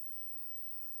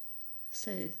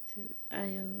 Say I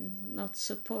am not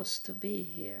supposed to be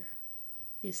here,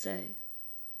 he say.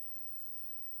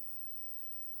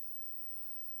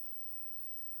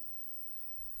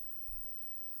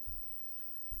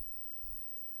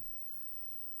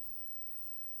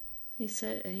 He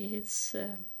said it's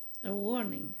a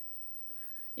warning.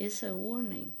 It's a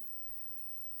warning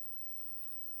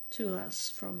to us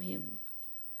from him.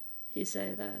 He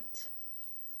said that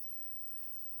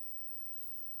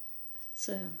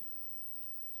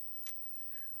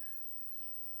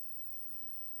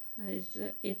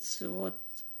it's what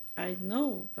I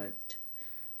know, but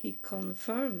he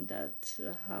confirmed that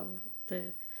how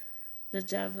the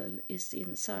devil is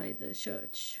inside the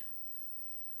church.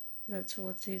 That's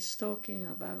what he's talking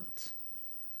about.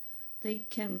 They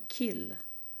can kill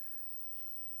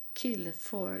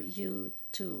for you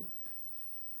to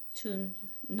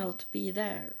not be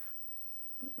there.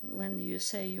 When you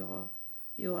say you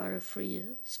are a free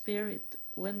spirit,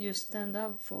 when you stand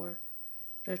up for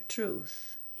the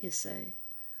truth, he say,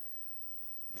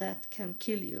 that can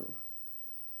kill you.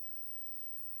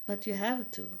 But you have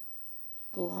to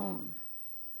go on.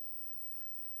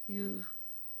 You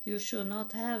should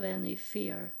not have any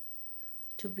fear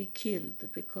to be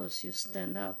killed because you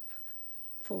stand up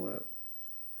for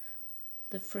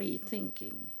the free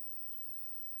thinking,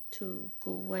 to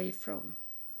go away from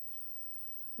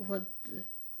what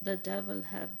the devil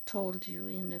have told you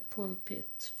in the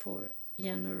pulpit for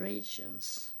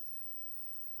generations.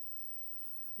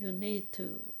 You need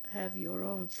to have your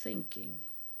own thinking,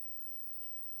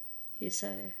 he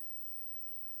say.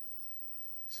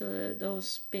 So those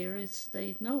spirits,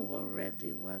 they know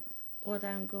already what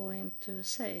I'm going to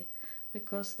say,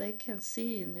 because they can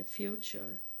see in the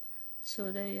future.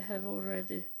 So they have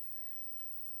already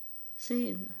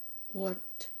seen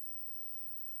what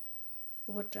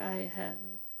I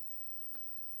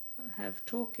have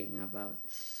talking about.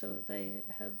 So they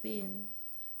have been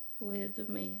with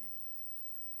me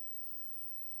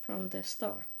from the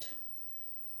start,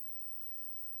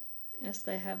 as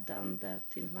they have done that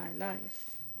in my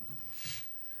life.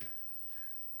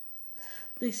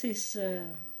 This is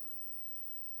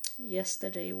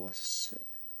yesterday was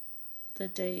the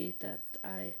day that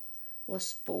I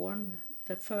was born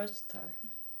the first time.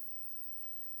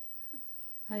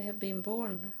 I have been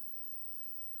born,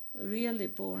 really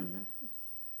born,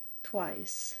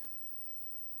 twice.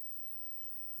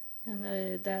 And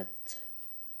that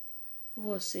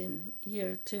was in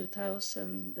year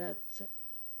 2000, that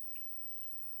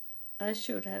I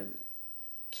should have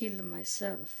killed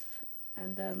myself,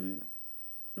 and then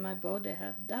my body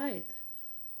have died.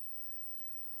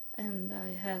 And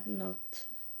I had not,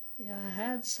 I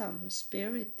had some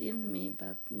spirit in me,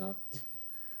 but not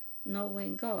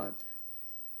knowing God.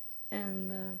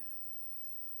 And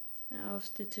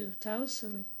after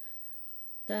 2000,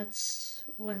 that's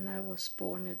when I was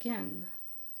born again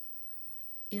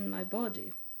in my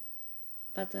body.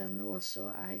 But then also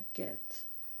I get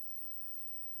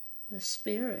the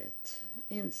Spirit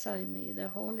inside me, the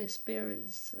Holy Spirit,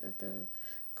 the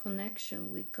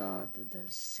connection with God, the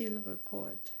silver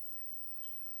cord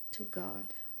to God.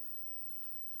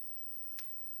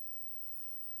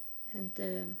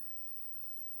 And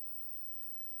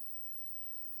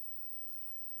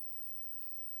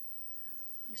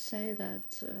we say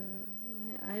that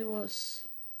I was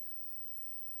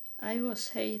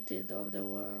hated of the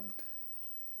world.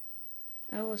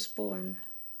 I was born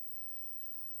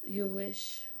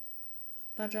Jewish,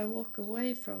 but I walk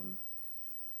away from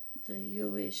the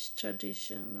Jewish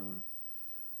tradition or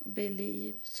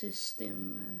belief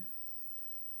system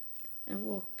and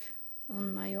walk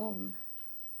on my own.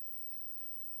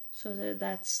 So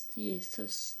that's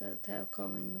Jesus that are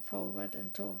coming forward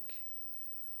and talk.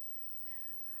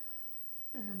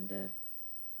 And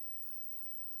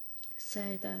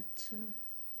say that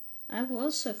I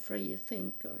was a free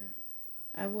thinker.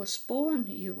 I was born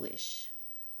Jewish,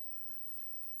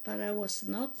 but I was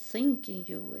not thinking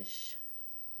Jewish.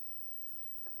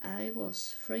 I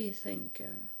was free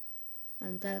thinker,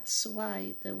 and that's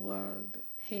why the world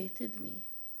hated me.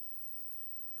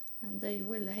 And they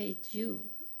will hate you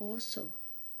also.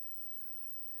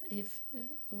 If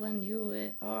when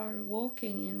you are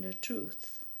walking in the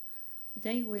truth,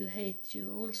 they will hate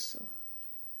you also.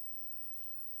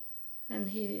 And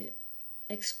he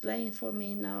explained for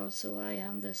me now, so I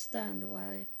understand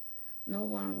why no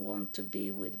one want to be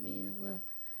with me. Well,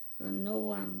 no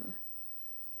one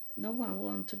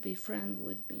want to be friend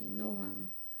with me.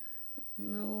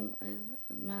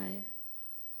 My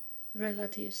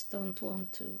relatives don't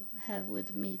want to have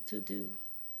with me to do.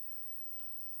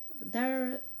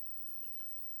 Their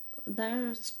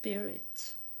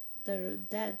spirit, their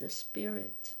dead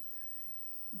spirit,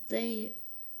 they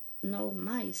know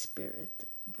my spirit.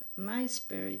 My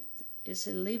spirit is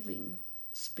a living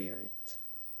spirit,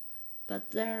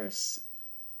 but their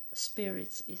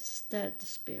spirits is dead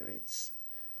spirits,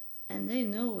 and they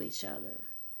know each other.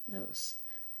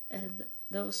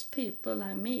 Those people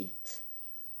I meet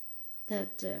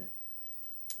that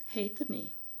hate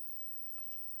me.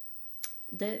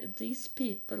 These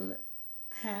people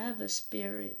have a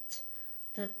spirit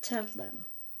that tell them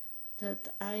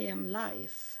that I am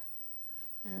life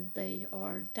and they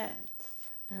are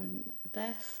death, and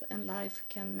death and life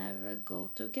can never go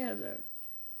together.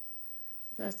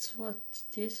 That's what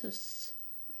Jesus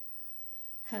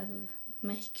have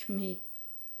make me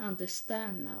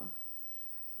understand now,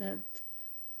 that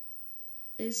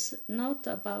it's not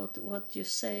about what you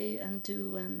say and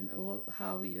do and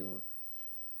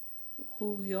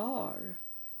who you are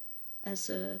as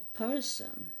a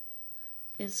person.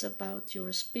 It's about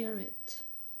your spirit.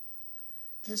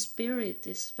 The spirit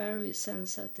is very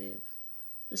sensitive.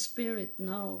 The spirit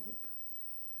knows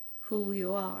who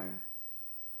you are,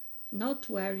 not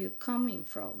where you're coming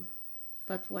from,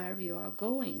 but where you are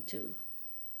going to.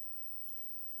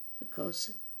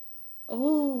 Because,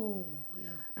 oh, yeah,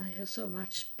 I have so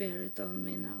much spirit on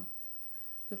me now,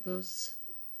 because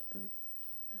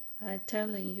I'm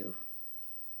telling you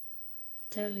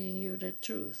the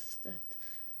truth, that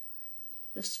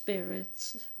the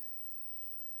spirit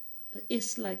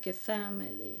is like a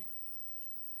family,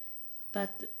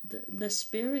 but the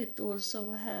spirit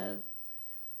also have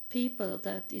people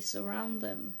that is around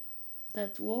them,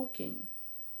 that walking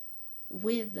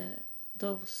with the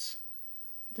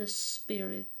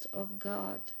Spirit of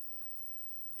God.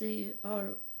 They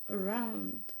are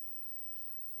around.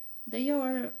 They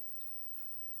are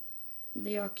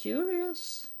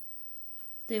curious.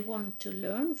 They want to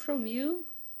learn from you.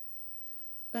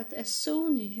 But as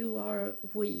soon as you are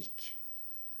weak,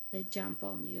 they jump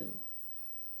on you.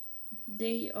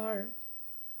 They are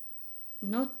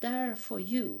not there for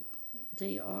you.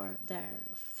 They are there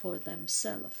for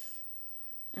themselves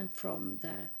and from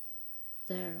their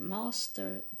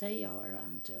master they are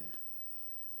under,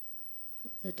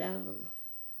 the devil.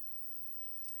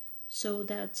 So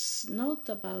that's not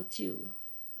about you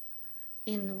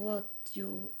in what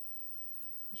you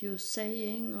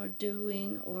saying or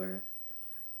doing or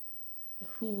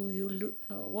who you look,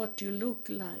 what you look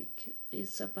like.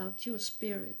 It's about your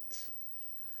spirit.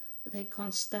 They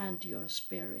can't stand your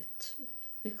spirit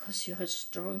because you are a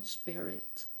strong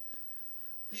spirit.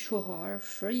 You are a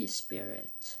free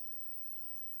spirit.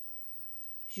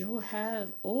 You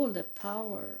have all the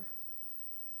power,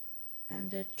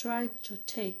 and they try to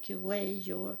take away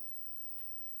your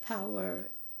power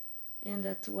in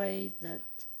that way that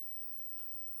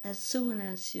as soon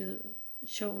as you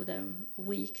show them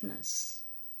weakness,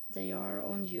 they are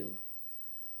on you,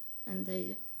 and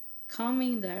they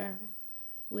coming there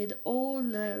with all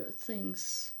the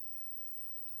things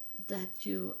that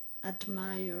you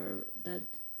admire, that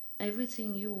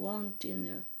everything you want in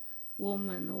a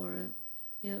woman or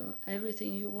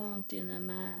everything you want in a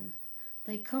man.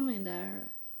 They come in there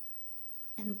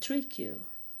and trick you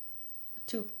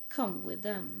to come with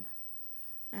them,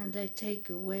 and they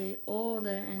take away all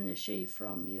the energy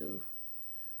from you.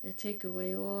 They take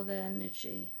away all the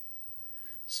energy,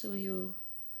 so you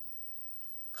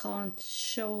can't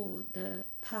show the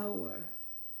power,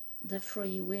 the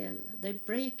free will. They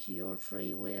break your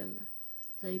free will.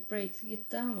 They break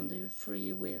it down, the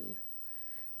free will,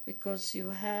 because you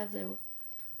have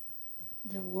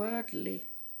the worldly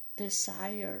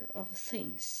desire of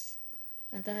things,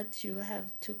 and that you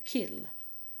have to kill.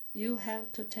 You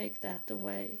have to take that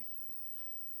away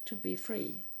to be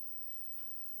free.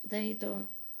 They don't.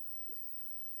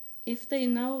 If they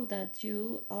know that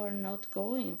you are not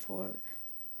going for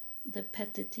the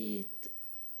petite,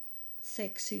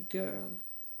 sexy girl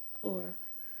or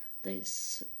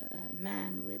this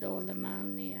man with all the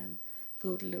money and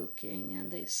good looking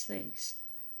and these things,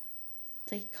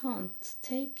 they can't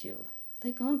take you.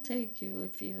 They can't take you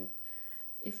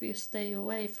if you stay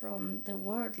away from the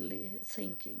worldly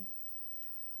thinking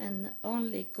and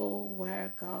only go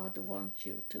where God wants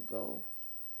you to go.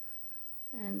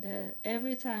 And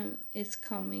every time it's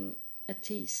coming a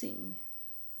teasing.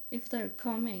 If they're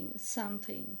coming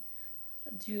something,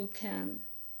 you can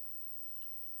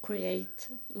create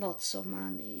lots of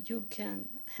money. You can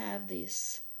have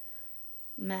this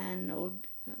man or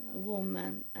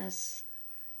woman as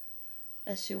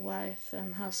your wife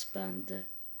and husband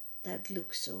that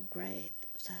looks so great,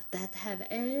 that have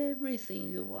everything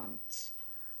you want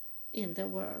in the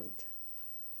world,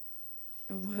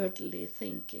 worldly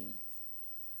thinking.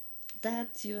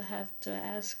 That you have to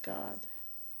ask God,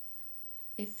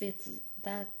 if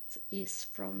that is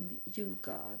from you,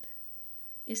 God.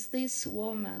 Is this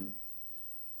woman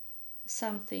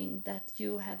something that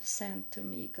you have sent to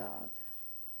me, God?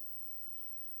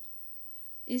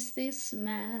 Is this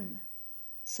man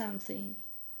something,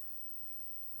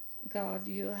 God,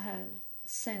 you have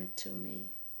sent to me?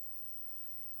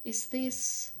 Is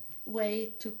this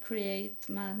way to create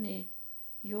money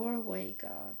your way,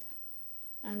 God?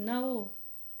 I know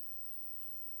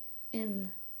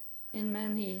in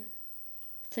many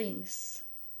things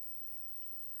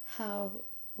how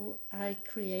I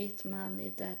create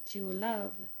money that you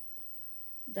love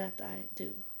that I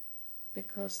do,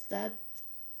 because that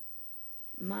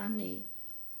money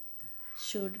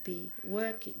should be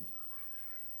working.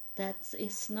 That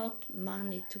is not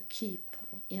money to keep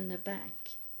in the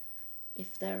bank.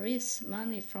 If there is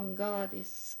money from God,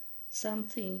 it's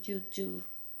something you do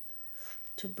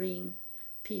to bring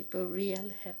people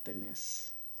real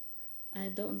happiness. I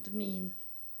don't mean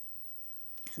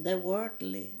the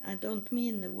worldly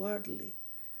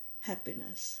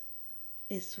happiness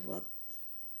is what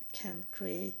can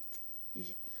create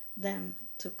them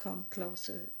to come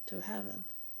closer to heaven,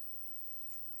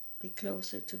 be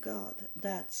closer to God.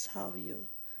 That's how you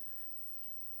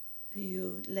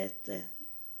let the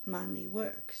money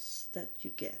works that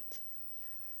you get.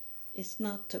 It's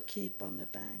not to keep on the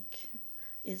bank,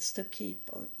 it's to keep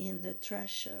in the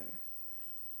treasure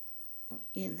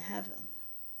in heaven.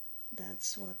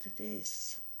 That's what it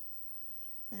is.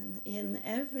 And in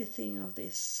everything of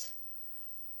this,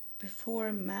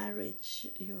 before marriage,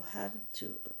 you have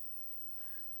to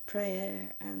pray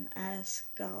and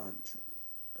ask God,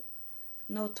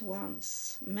 not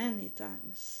once, many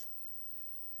times,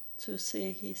 to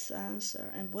see His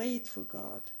answer and wait for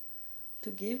God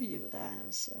to give you the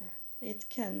answer. It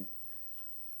can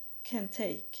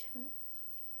take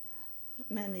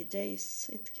many days,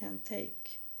 it can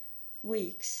take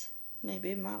weeks,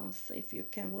 maybe a month. If you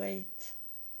can wait,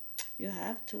 you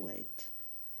have to wait.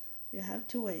 You have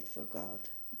to wait for God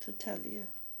to tell you,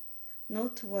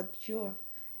 not what your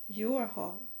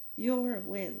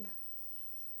will,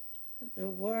 the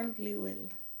worldly will,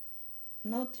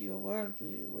 not your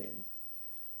worldly will,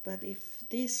 but if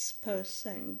this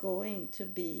person going to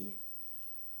be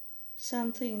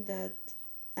something that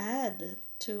add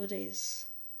to this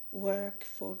work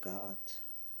for God.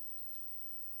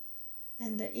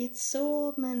 And it's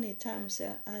so many times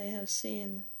that I have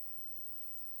seen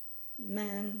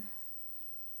men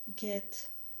get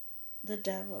the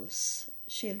devil's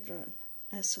children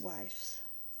as wives.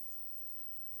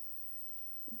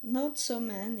 Not so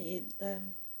many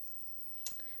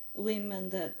women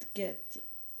that get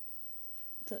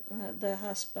the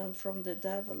husband from the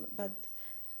devil, but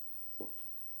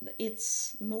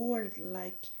it's more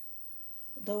like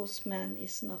those men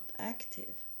is not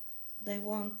active. They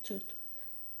want to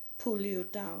pull you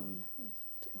down,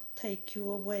 to take you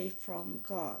away from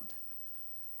God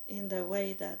in the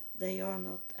way that they are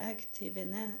not active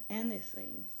in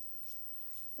anything.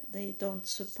 They don't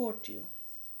support you.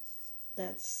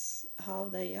 That's how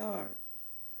they are.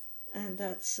 And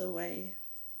that's the way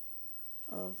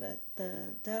of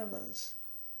the devil's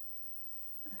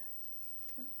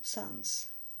sons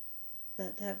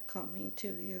that have come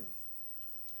into you.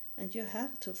 And you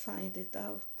have to find it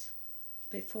out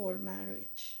before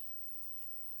marriage.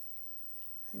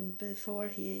 And before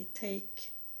he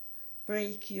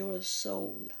break your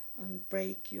soul and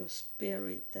break your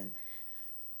spirit and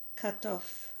cut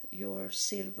off your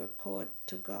silver cord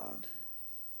to God.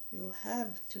 You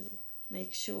have to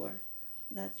make sure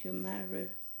that you marry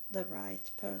the right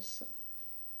person.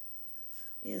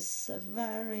 It's a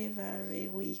very, very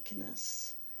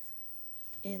weakness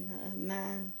in a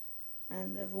man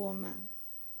and a woman,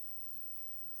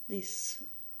 this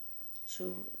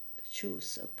to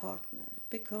choose a partner,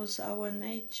 because our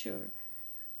nature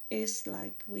is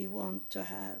like we want to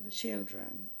have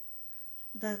children.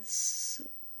 That's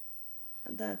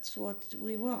what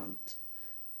we want.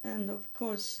 And of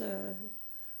course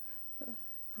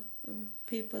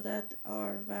people that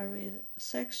are very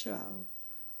sexual,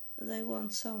 they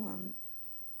want someone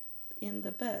in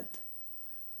the bed,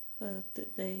 but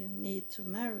they need to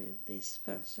marry this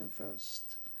person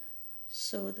first,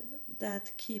 so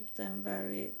that keep them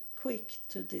very quick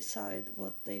to decide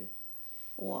what they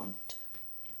want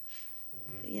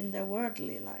in their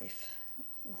worldly life.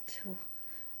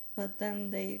 But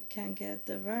then they can get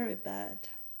a very bad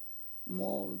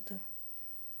mold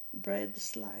bread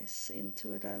slice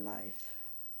into their life.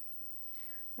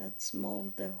 That's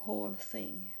mold the whole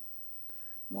thing,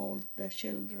 mold the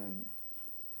children.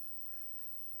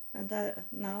 And that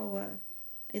now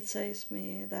it says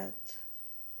me that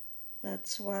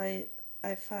that's why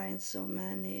I find so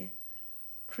many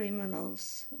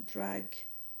criminals, drug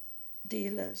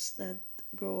dealers that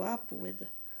grow up with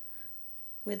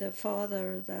a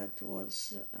father that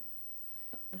was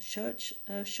a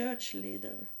church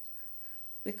leader,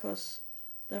 because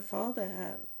their father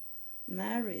have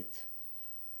married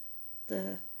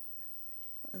the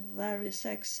very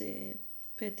sexy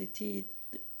petite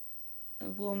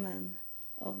woman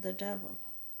of the devil,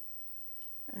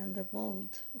 and the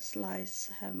mold slice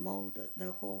have molded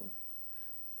the whole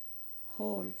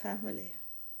family,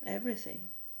 everything.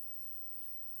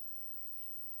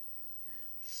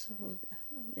 So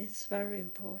it's very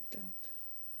important.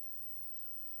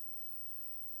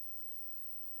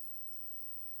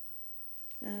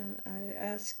 I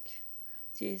ask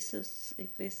Jesus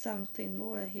if there's something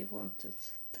more he wanted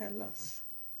to tell us.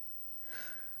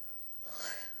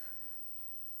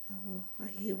 Oh,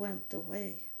 he went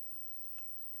away.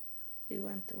 He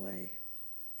went away.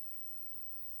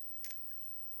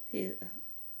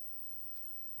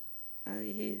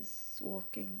 He's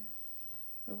walking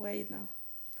away now.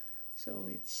 So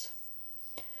it's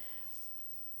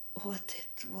what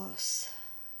it was.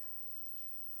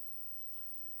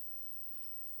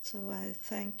 So I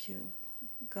thank you,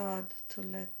 God, to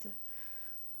let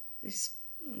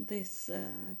this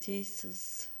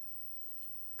Jesus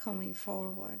coming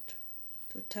forward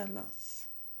to tell us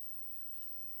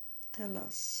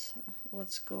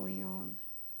what's going on,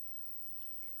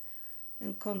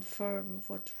 and confirm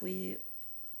what we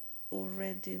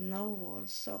already know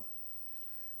also,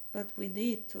 but we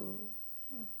need to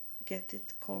get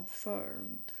it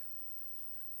confirmed.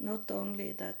 Not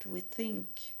only that we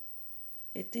think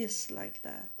it is like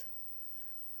that,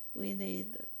 we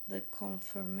need the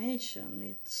confirmation.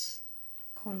 It's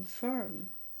confirmed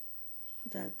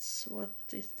that's what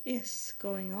it is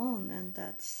going on, and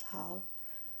that's how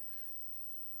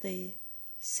they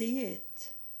see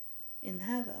it in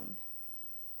heaven.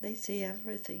 They see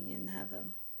everything in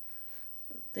heaven.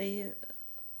 They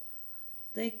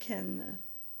can,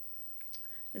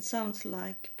 it sounds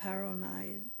like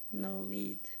paranoid,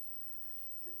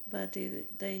 but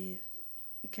they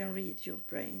can read your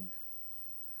brain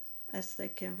as they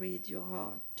can read your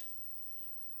heart.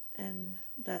 And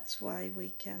that's why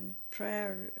we can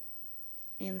pray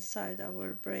inside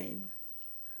our brain.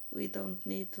 We don't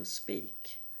need to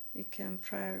speak. We can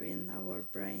pray in our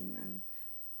brain and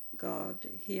God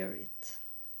hear it.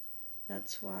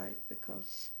 That's why,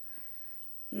 because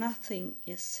nothing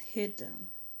is hidden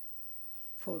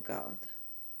for God.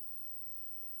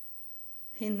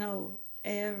 He knows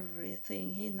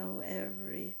everything. He knows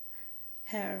every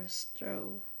hair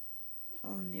stroke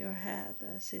on your head,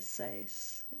 as it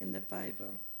says in the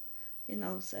Bible. He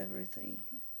knows everything.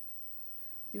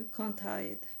 You can't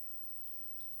hide.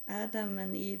 Adam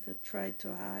and Eve tried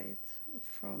to hide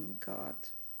from God,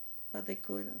 but they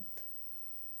couldn't.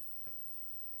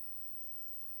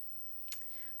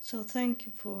 So thank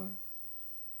you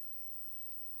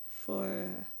for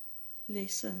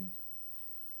listen.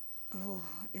 Oh,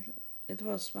 it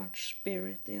was much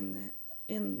spirit in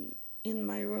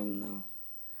my room now.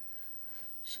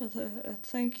 So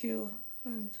thank you,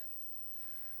 and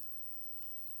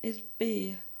it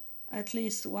be at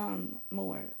least one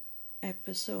more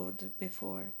episode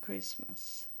before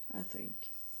Christmas, I think.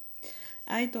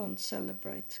 I don't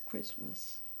celebrate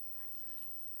Christmas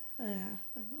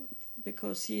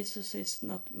because Jesus is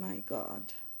not my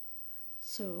God.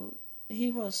 So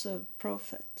he was a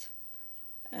prophet,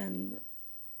 and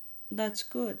that's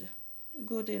good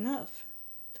enough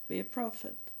to be a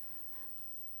prophet.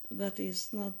 But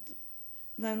it's not,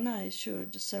 then I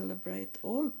should celebrate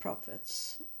all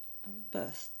prophets'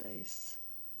 birthdays,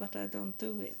 but I don't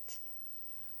do it.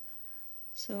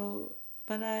 So,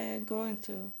 but I am going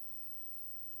to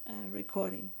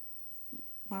recording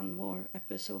one more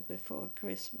episode before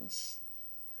Christmas,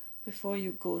 before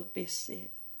you go busy,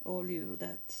 all you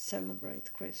that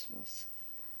celebrate Christmas.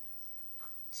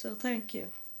 So thank you.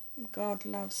 God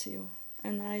loves you,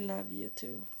 and I love you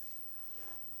too.